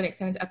has now been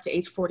extended up to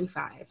age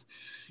 45.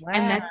 Wow.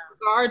 And that's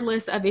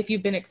regardless of if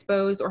you've been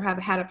exposed or have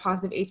had a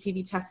positive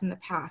HPV test in the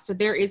past. So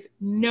there is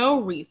no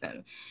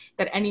reason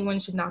that anyone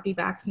should not be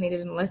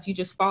vaccinated unless you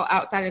just fall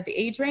outside of the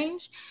age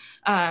range,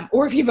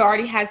 or if you've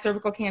already had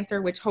cervical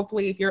cancer, which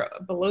hopefully if you're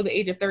below the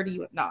age of 30,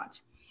 you have not.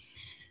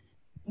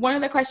 One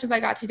of the questions I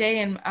got today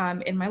in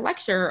my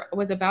lecture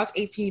was about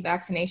HPV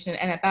vaccination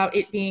and about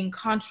it being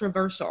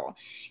controversial,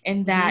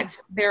 and that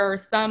there are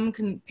some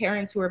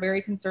parents who are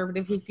very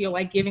conservative who feel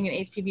like giving an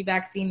HPV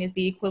vaccine is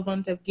the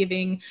equivalent of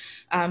giving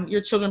your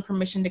children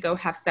permission to go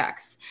have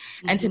sex.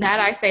 And to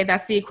that I say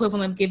that's the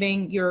equivalent of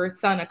giving your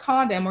son a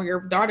condom or your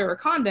daughter a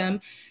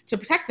condom to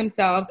protect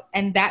themselves,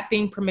 and that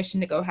being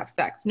permission to go have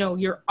sex. No,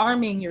 you're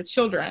arming your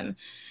children.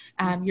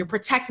 You're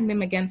protecting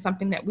them against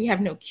something that we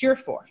have no cure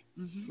for.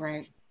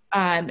 Right.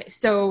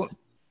 So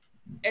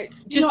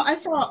I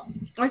saw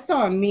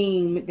a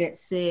meme that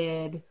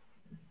said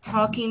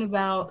talking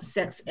about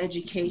sex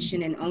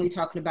education and only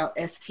talking about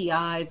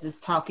STIs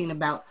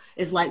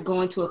is like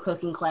going to a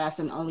cooking class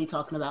and only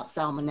talking about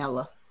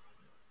salmonella.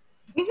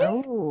 Very,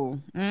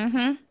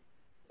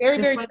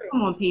 very true.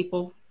 Come on,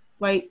 people,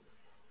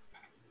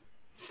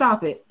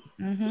 stop it.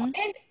 And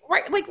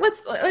right,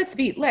 let's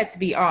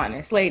be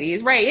honest,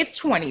 ladies, right? It's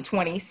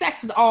 2020.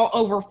 Sex is all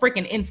over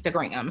freaking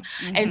Instagram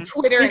and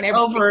Twitter and everything.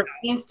 Over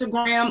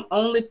Instagram,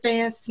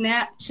 OnlyFans,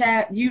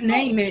 Snapchat, you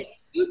name it.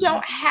 You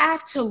don't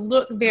have to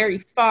look very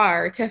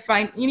far to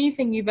find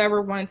anything you've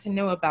ever wanted to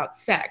know about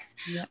sex,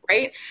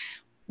 right?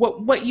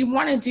 What you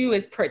want to do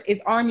is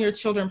arm your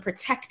children,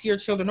 protect your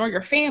children or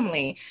your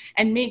family,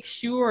 and make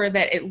sure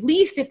that at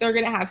least if they're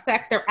going to have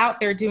sex, they're out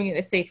there doing it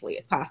as safely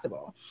as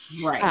possible.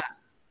 Right.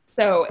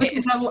 So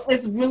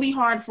it's really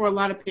hard for a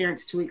lot of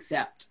parents to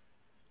accept.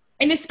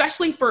 And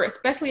especially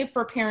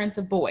for parents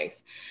of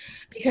boys,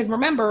 because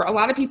remember, a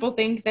lot of people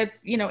think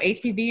that's,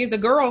 HPV is a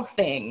girl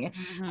thing.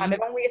 Mm-hmm. It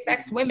only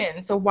affects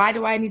women. So why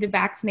do I need to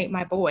vaccinate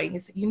my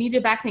boys? You need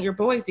to vaccinate your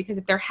boys because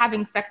if they're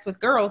having sex with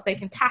girls, they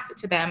can pass it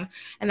to them,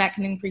 and that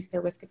can increase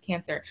their risk of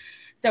cancer.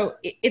 So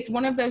it's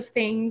one of those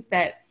things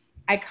that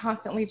I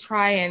constantly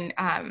try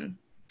and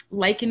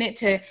liken it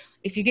to,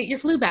 if you get your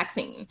flu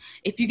vaccine,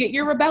 if you get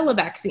your rubella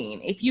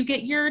vaccine, if you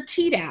get your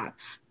Tdap,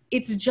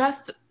 it's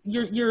just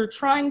you're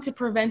trying to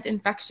prevent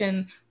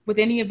infection with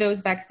any of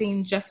those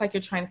vaccines, just like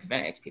you're trying to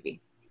prevent HPV.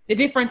 The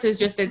difference is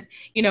just that,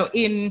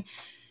 in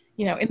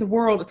the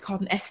world, it's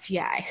called an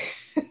STI.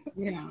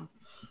 Yeah.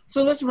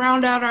 So let's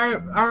round out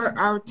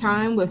our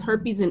time with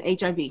herpes and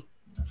HIV.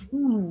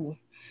 Ooh.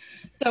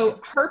 So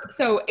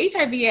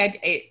HIV,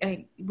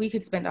 we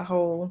could spend a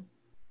whole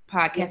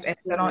podcast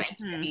episode on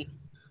HIV.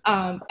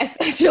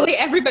 Essentially,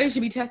 everybody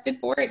should be tested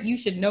for it. You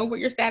should know what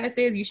your status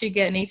is. You should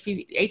get an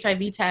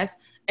HIV test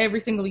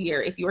every single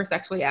year if you are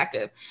sexually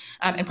active,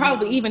 and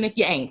probably even if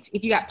you ain't.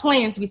 If you got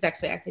plans to be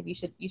sexually active, you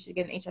should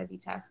get an HIV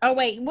test. Oh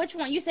wait, which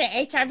one? You said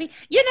HIV.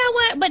 You know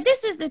what? But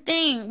this is the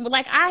thing.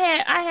 Like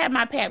I had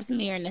my Pap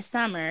smear in the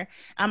summer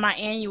on my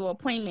annual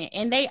appointment,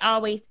 and they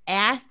always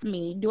asked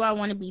me, "Do I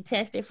want to be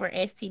tested for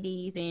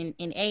STDs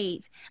and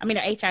AIDS? I mean,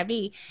 or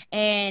HIV?"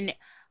 And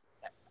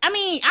I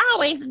mean,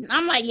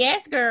 I'm like,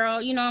 yes,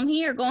 girl, I'm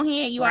here, go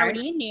ahead. You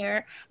already in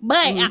there.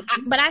 But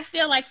but I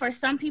feel like for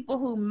some people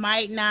who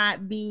might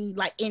not be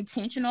like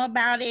intentional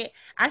about it,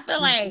 I feel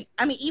like,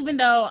 I mean, even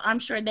though I'm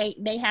sure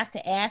they have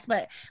to ask,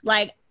 but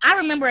like, I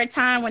remember a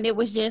time when it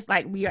was just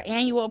like your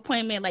annual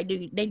appointment, like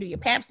they do your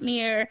Pap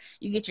smear,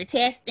 you get your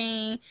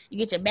testing, you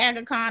get your bag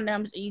of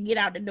condoms, you get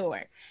out the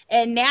door.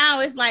 And now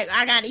it's like,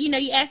 I got to,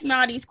 you ask me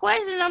all these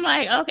questions. I'm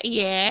like, okay,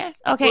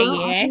 yes. Okay,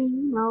 well, yes. I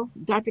mean,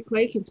 Dr.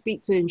 Clay can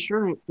speak to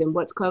insurance and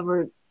what's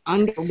covered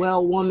under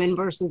Well Woman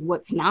versus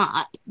what's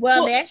not.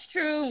 Well, that's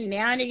true.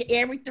 Now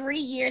every 3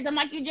 years, I'm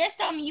like, you just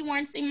told me you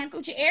want to see my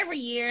coochie every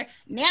year.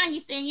 Now you're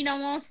saying you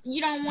don't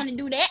want to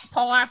do that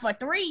part for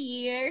 3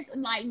 years.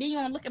 Like, then you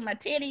want to look at my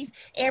titties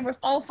every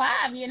 4,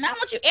 5 years. And I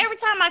want you every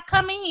time I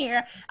come in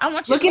here, I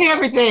want you look at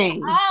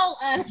everything. All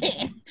of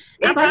it.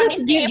 If I get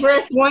to get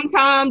dressed one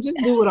time, just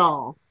do it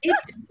all.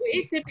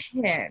 It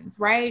depends,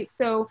 right?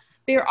 So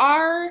there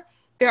are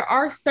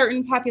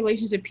certain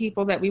populations of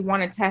people that we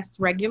want to test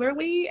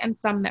regularly and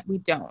some that we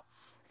don't.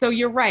 So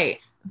you're right,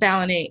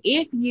 Valene.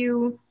 If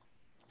you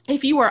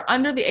are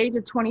under the age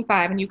of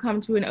 25 and you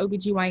come to an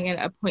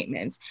OBGYN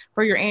appointment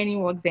for your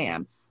annual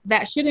exam,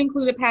 that should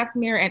include a Pap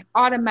smear and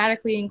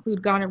automatically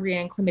include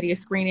gonorrhea and chlamydia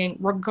screening,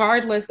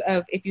 regardless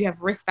of if you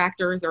have risk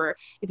factors or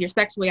if you're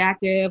sexually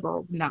active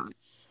or not.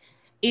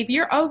 If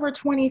you're over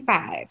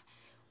 25,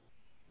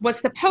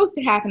 what's supposed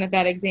to happen at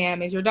that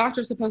exam is your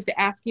doctor's supposed to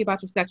ask you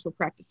about your sexual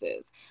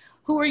practices.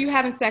 Who are you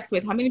having sex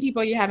with? How many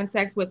people are you having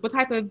sex with? What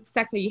type of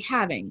sex are you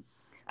having?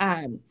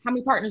 How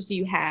many partners do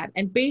you have?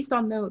 And based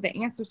on the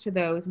answers to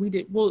those,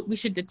 we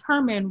should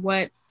determine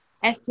what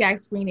STI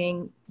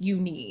screening you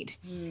need.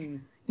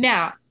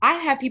 Now, I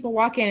have people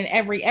walk in and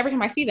every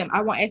time I see them,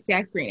 I want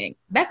STI screening.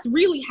 That's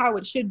really how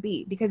it should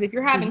be, because if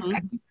you're having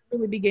sex, you should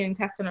really be getting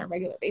tested on a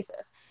regular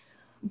basis.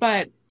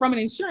 But from an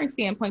insurance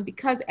standpoint,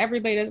 because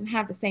everybody doesn't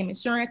have the same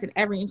insurance and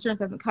every insurance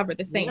doesn't cover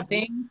the same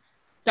thing,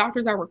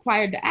 doctors are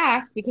required to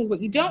ask, because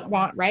what you don't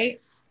want,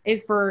 right,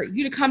 is for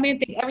you to come in,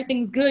 think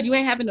everything's good, you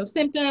ain't having no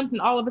symptoms,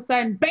 and all of a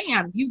sudden,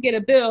 bam, you get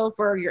a bill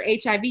for your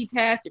HIV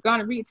test, your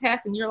gonorrhea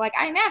test, and you're like,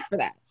 I didn't ask for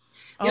that.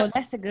 Oh,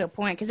 that's a good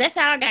point, because that's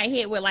how I got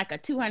hit with like a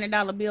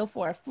 $200 bill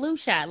for a flu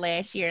shot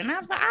last year. And I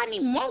was like, I didn't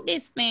even want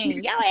this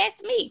thing. Y'all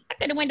asked me. I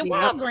could have went to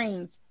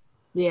Walgreens.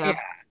 Yeah.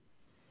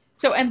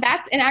 So, and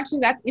actually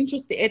that's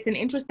interesting. It's an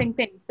interesting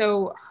thing.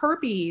 So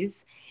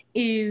herpes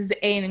is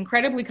an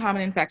incredibly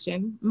common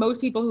infection. Most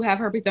people who have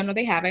herpes don't know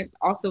they have it.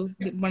 Also,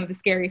 one of the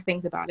scariest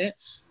things about it.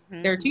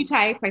 There are two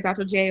types, like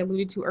Dr. J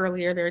alluded to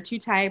earlier. There are two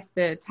types.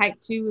 The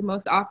type 2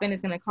 most often is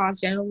going to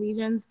cause genital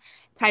lesions.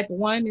 Type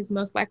 1 is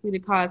most likely to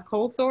cause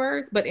cold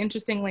sores. But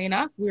interestingly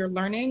enough, we are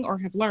learning, or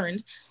have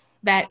learned,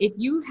 that if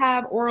you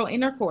have oral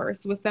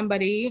intercourse with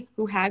somebody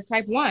who has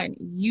type 1,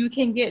 you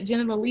can get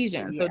genital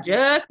lesions. So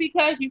just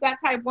because you got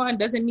type 1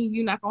 doesn't mean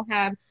you're not going to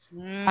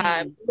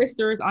have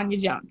blisters on your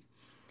junk.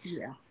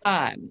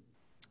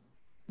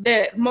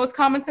 The most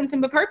common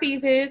symptom of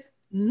herpes is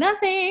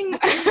nothing.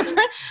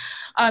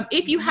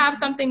 If you have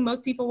something,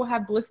 most people will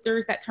have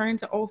blisters that turn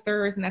into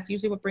ulcers, and that's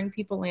usually what brings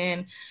people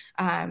in.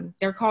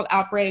 They're called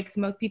outbreaks.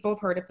 Most people have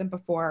heard of them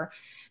before.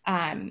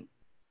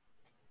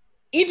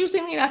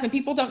 Interestingly enough, and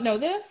people don't know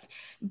this,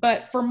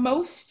 but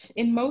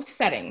in most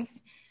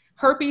settings,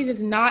 herpes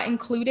is not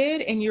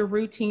included in your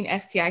routine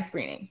STI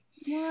screening.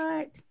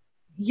 What?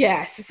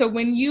 Yes. So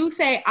when you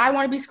say, I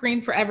want to be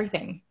screened for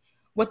everything,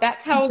 what that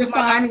tells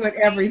define what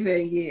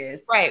everything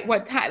is. Right.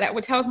 What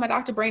tells my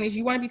doctor brain is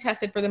you want to be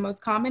tested for the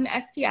most common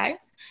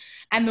STIs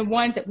and the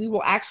ones that we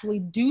will actually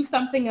do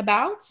something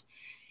about,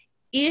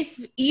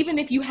 even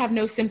if you have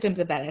no symptoms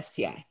of that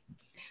STI.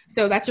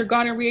 So that's your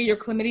gonorrhea, your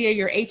chlamydia,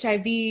 your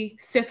HIV,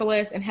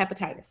 syphilis, and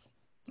hepatitis.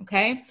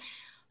 Okay.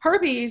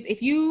 Herpes,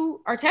 if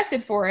you are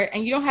tested for it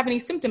and you don't have any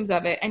symptoms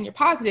of it and you're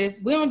positive,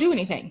 we don't do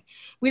anything.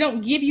 We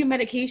don't give you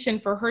medication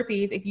for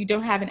herpes if you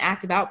don't have an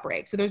active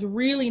outbreak. So there's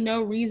really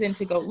no reason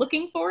to go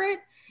looking for it.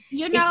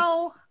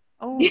 Go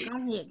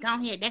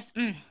ahead. That's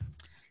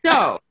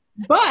So,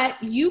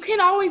 but you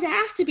can always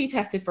ask to be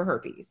tested for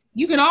herpes.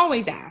 You can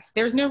always ask.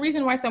 There's no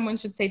reason why someone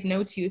should say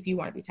no to you if you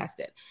want to be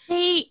tested.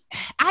 See,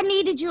 I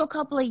needed you a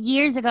couple of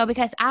years ago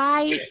because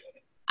I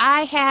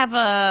have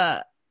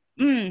a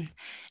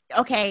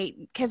okay,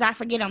 because I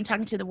forget I'm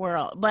talking to the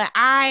world, but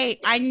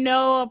I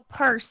know a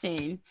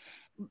person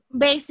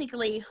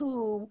basically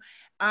who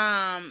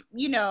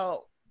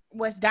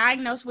was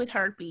diagnosed with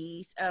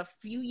herpes a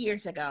few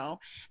years ago,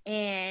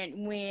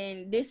 and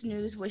when this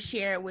news was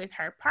shared with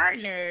her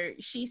partner,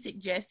 she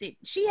suggested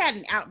she had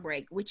an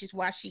outbreak, which is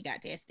why she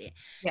got tested.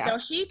 So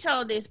she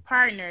told this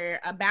partner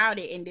about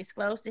it and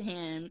disclosed to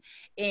him,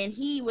 and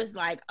he was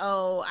like,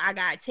 oh, I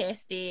got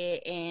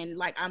tested and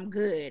like I'm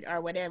good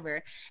or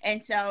whatever.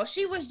 And so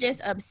she was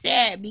just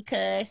upset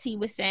because he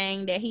was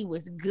saying that he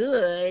was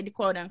good,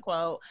 quote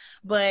unquote,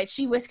 but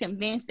she was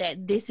convinced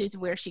that this is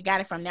where she got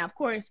it from. Now, of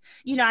course,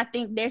 I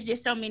think there's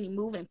just so many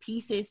moving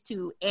pieces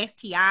to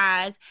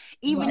STIs.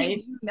 Even if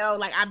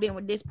like I've been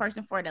with this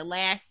person for the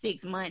last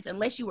 6 months,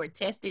 unless you were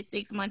tested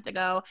 6 months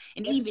ago,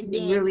 and even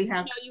then, really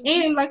have.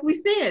 And like we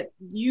said,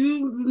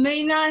 you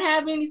may not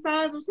have any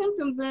signs or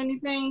symptoms or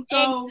anything.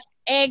 So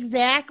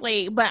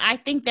exactly, but I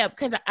think that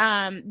because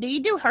do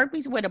you do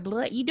herpes with a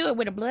blood? You do it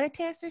with a blood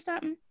test or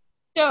something?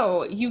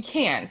 So you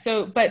can.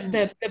 But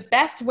the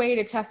best way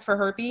to test for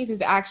herpes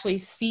is actually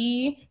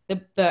see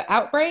the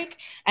outbreak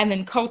and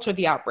then culture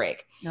the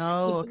outbreak.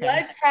 Oh, okay.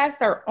 Blood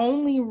tests are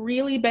only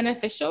really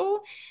beneficial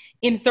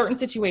in certain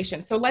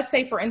situations. So let's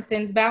say, for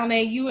instance,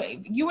 Valene,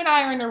 you and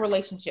I are in a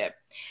relationship,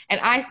 and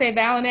I say,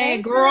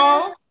 Valene,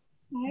 girl,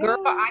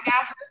 I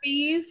got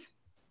herpes.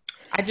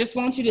 I just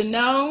want you to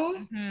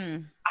know. I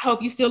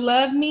hope you still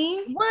love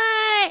me.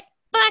 What?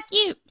 Fuck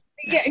you.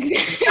 Yeah,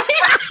 exactly.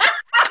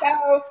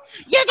 So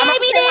you gave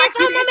me this,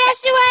 I'm gonna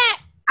mess you up.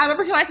 I'm gonna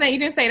pretend like that you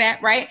didn't say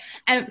that, right?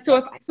 And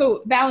so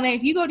Valene,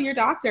 if you go to your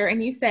doctor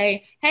and you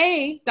say,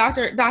 hey,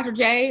 Dr.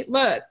 J,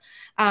 look,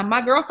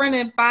 my girlfriend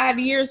in 5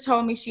 years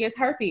told me she has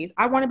herpes.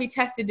 I want to be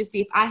tested to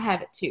see if I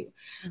have it too.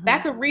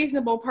 That's a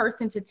reasonable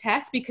person to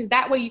test, because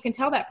that way you can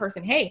tell that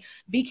person, hey,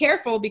 be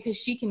careful because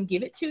she can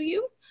give it to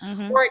you,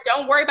 or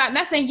don't worry about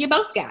nothing. You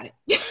both got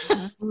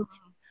it.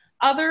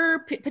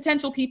 Other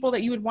potential people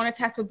that you would want to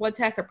test with blood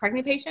tests are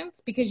pregnant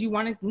patients, because you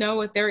want to know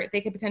if they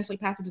could potentially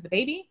pass it to the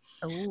baby.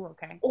 Oh,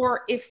 okay.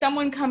 Or if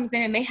someone comes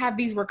in and they have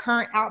these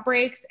recurrent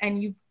outbreaks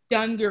and you've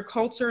done your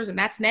cultures and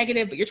that's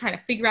negative, but you're trying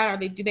to figure out,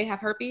 do they have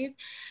herpes?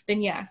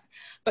 Then yes.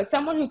 But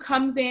someone who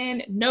comes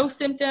in, no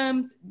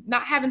symptoms,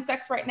 not having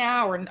sex right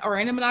now, or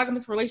in a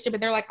monogamous relationship,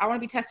 and they're like, I want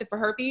to be tested for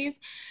herpes.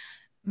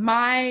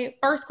 My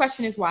first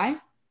question is why?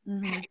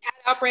 Have you had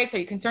outbreaks? Are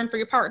you concerned for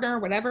your partner or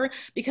whatever?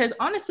 Because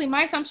honestly,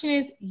 my assumption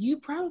is you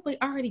probably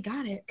already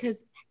got it,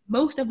 because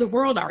most of the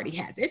world already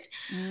has it.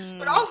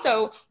 But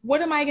also,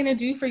 what am I going to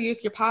do for you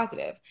if you're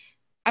positive?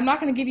 I'm not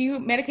going to give you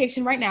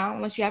medication right now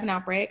unless you have an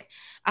outbreak.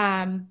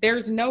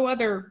 There's no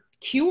other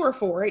cure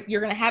for it.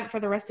 You're going to have it for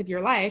the rest of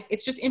your life.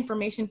 It's just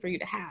information for you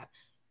to have.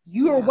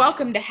 You are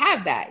welcome to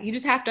have that. You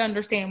just have to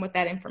understand what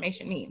that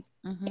information means.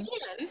 And,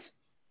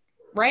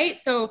 right?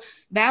 So,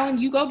 Valen,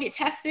 you go get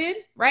tested,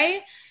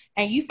 right?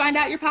 And you find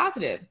out you're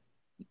positive.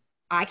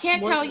 I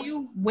can't tell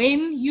you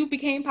when you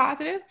became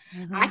positive.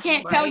 I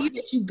can't tell you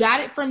that you got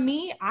it from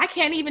me. I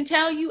can't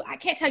tell you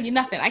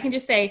nothing. I can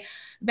just say,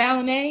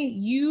 Valene,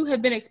 you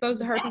have been exposed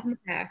to herpes in the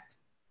past.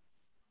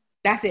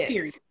 That's it.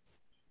 Period.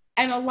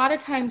 And a lot of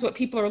times what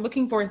people are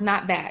looking for is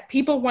not that.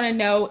 People want to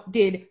know,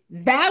 did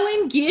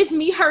Valen give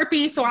me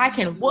herpes so I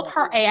can whoop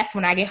her ass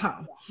when I get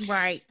home?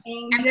 Right.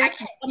 And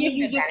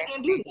you just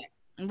can't do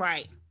that.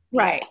 Right.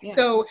 Right. Yeah.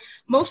 So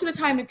most of the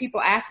time when people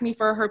ask me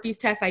for a herpes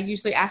test, I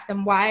usually ask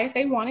them why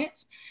they want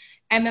it.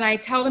 And then I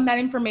tell them that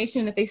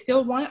information. If they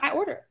still want it, I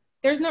order it.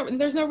 There's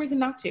no reason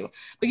not to.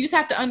 But you just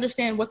have to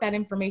understand what that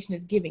information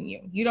is giving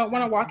you. You don't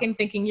want to walk in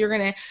thinking you're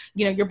going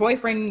to, your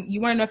boyfriend,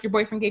 you want to know if your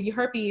boyfriend gave you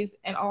herpes.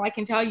 And all I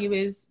can tell you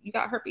is you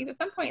got herpes at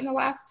some point in the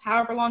last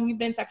however long you've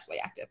been sexually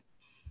active.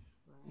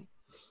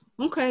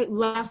 Okay.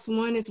 Last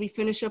one as we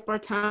finish up our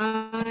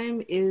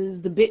time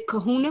is the big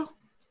kahuna,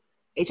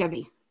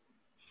 HIV.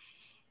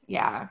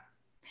 Yeah.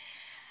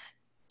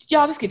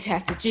 Y'all just get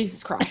tested.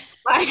 Jesus Christ.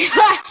 Like,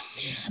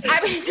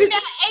 I mean,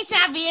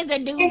 HIV is a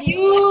doozy.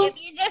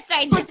 You just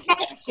say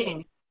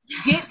protection.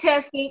 Get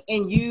tested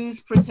and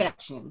use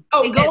protection.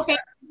 Oh, and go ahead.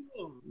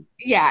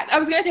 Yeah, I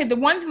was going to say the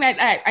one thing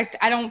that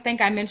I don't think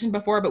I mentioned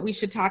before, but we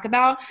should talk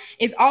about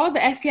is all of the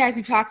STIs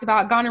we've talked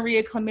about,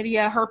 gonorrhea,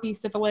 chlamydia,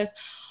 herpes, syphilis,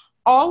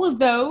 all of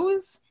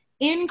those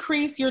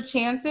increase your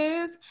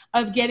chances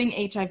of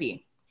getting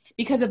HIV.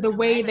 because of the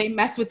way they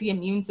mess with the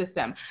immune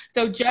system.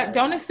 So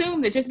don't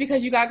assume that just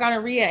because you got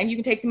gonorrhea and you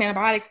can take some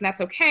antibiotics and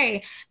that's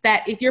okay,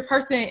 that if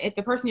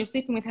the person you're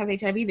sleeping with has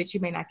HIV, that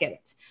you may not get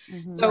it.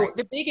 So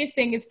the biggest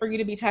thing is for you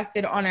to be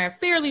tested on a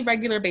fairly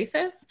regular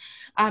basis,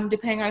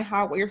 depending on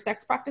what your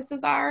sex practices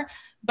are.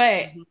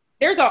 But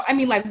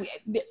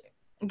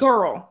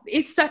girl,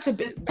 it's such a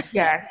big,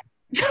 yes.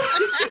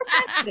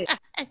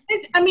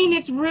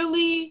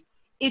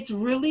 It's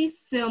really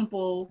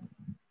simple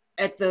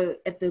at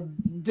the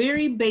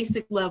very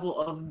basic level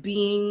of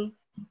being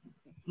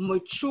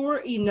mature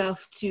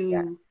enough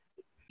to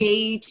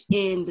engage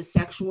in the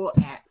sexual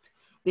act.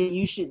 Then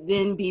you should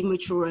then be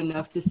mature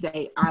enough to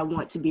say, I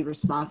want to be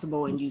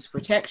responsible and use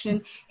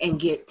protection and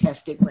get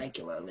tested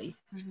regularly.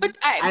 But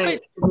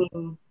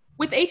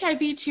with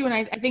HIV too, and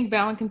I think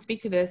Valen can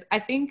speak to this, I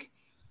think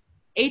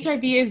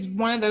HIV is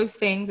one of those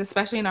things,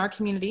 especially in our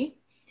community,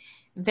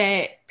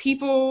 that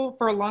people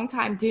for a long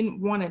time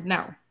didn't want to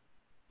know.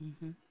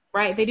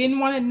 Right? They didn't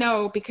want to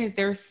know because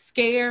they're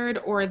scared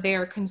or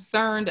they're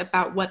concerned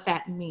about what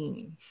that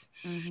means.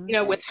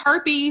 With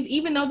herpes,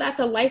 even though that's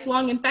a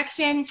lifelong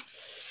infection,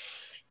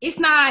 it's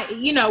not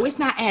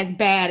as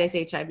bad as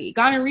HIV.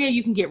 Gonorrhea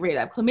you can get rid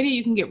of. Chlamydia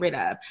you can get rid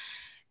of.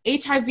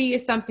 HIV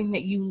is something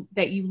that you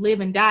live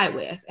and die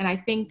with. And I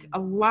think a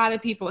lot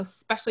of people,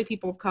 especially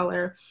people of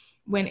color,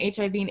 when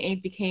HIV and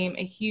AIDS became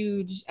a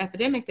huge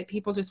epidemic, that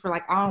people just were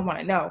like, I don't want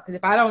to know. Because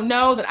if I don't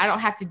know, then I don't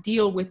have to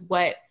deal with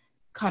what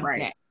comes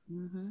next.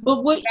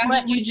 But what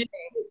you just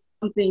said,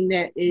 something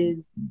that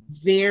is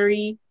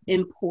very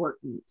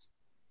important,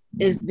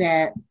 is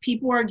that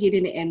people are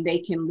getting it and they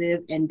can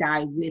live and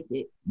die with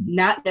it,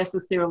 not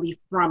necessarily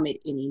from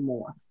it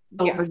anymore.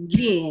 So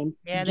again,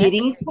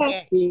 getting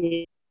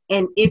tested,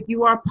 and if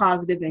you are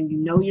positive and you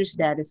know your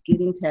status,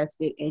 getting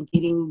tested and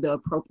getting the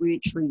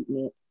appropriate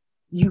treatment,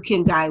 you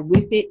can die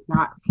with it,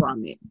 not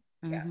from it.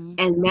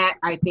 And that,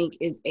 I think,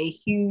 is a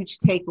huge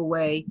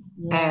takeaway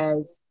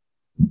as,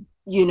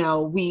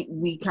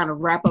 we kind of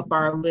wrap up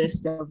our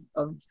list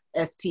of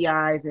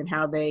STIs and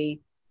how they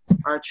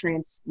are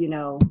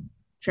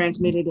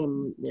transmitted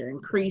and they're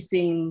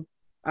increasing,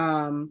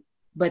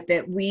 but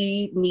that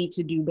we need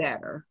to do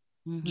better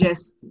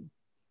just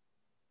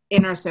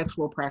in our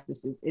sexual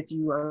practices. If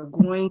you are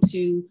going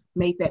to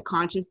make that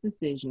conscious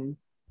decision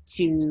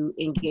to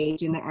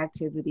engage in the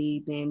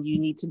activity, then you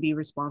need to be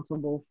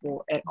responsible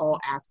for at all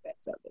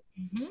aspects of it.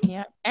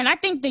 Yeah. And I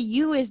think the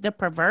you is the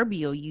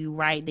proverbial you,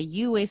 right? The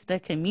you is the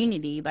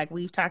community. Like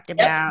we've talked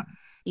about,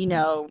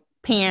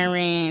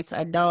 parents,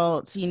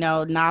 adults,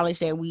 knowledge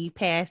that we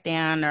passed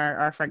down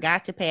or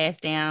forgot to pass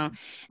down.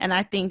 And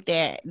I think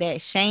that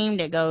shame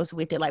that goes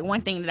with it. Like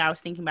one thing that I was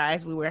thinking about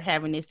as we were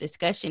having this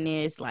discussion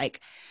is like,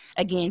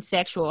 again,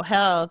 sexual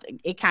health,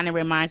 it kind of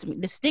reminds me,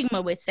 the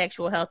stigma with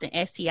sexual health and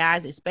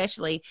STIs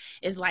especially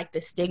is like the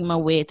stigma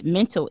with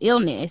mental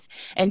illness.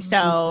 And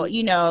so,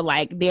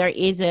 like there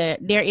is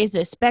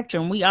a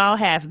spectrum. We all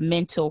have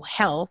mental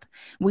health.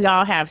 We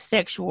all have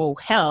sexual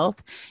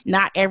health.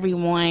 Not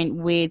everyone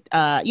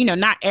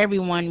not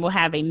everyone will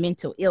have a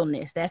mental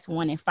illness. That's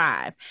 1 in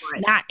 5.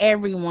 Right. Not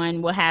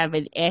everyone will have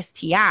an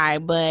STI,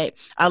 but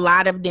a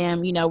lot of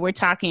them, we're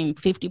talking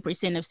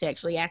 50% of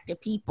sexually active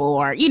people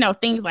or,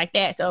 things like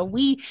that. So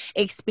we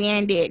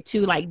expand it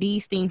to like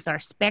these things are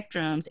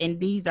spectrums and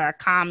these are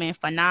common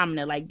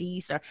phenomena. Like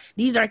these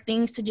are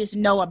things to just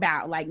know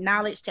about, like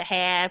knowledge to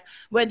have,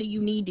 whether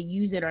you need to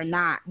use it or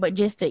not, but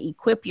just to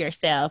equip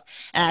yourself.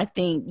 And I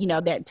think,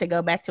 that to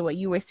go back to what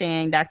you were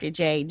saying, Dr.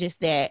 J, just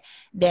that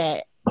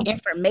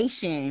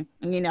information,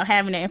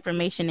 having the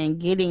information and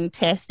getting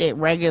tested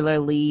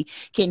regularly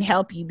can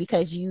help you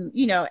because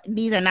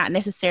these are not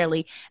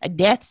necessarily a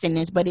death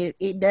sentence, but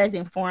it does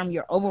inform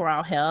your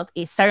overall health.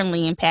 It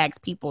certainly impacts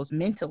people's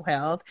mental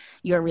health,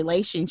 your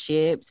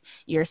relationships,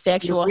 your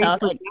sexual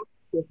health.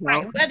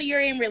 Right, whether you're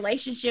in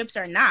relationships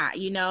or not,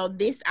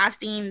 I've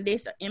seen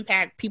this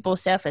impact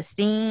people's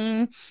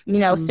self-esteem,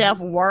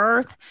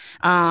 self-worth,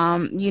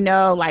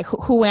 like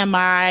who am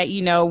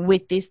I,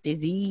 with this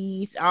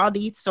disease, all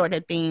these sort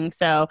of things.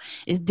 So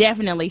it's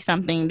definitely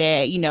something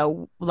that,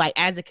 like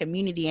as a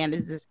community and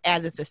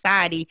as a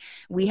society,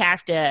 we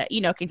have to,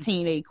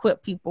 continue to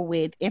equip people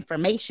with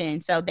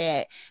information so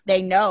that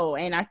they know.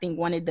 And I think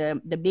one of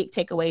the big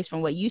takeaways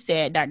from what you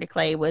said, Dr.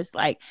 Clay, was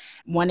like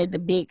one of the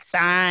big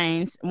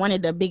signs, one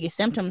of the biggest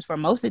symptoms for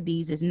most of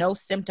these is no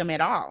symptom at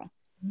all.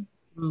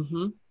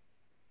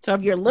 So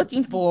if you're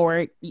looking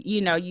forward,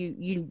 you're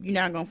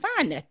not gonna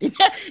find nothing.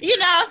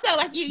 So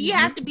like you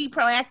have to be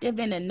proactive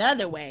in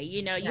another way.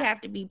 You have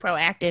to be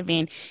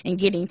proactive in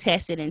getting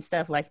tested and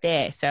stuff like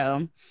that.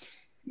 So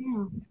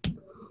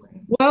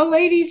well,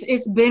 ladies,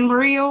 it's been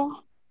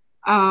real.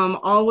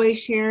 Always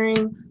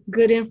sharing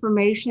good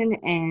information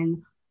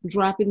and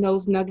dropping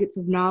those nuggets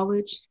of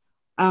knowledge.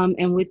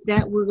 And with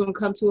that, we're going to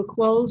come to a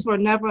close for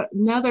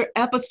another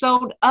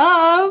episode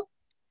of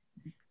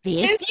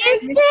This is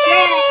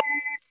It.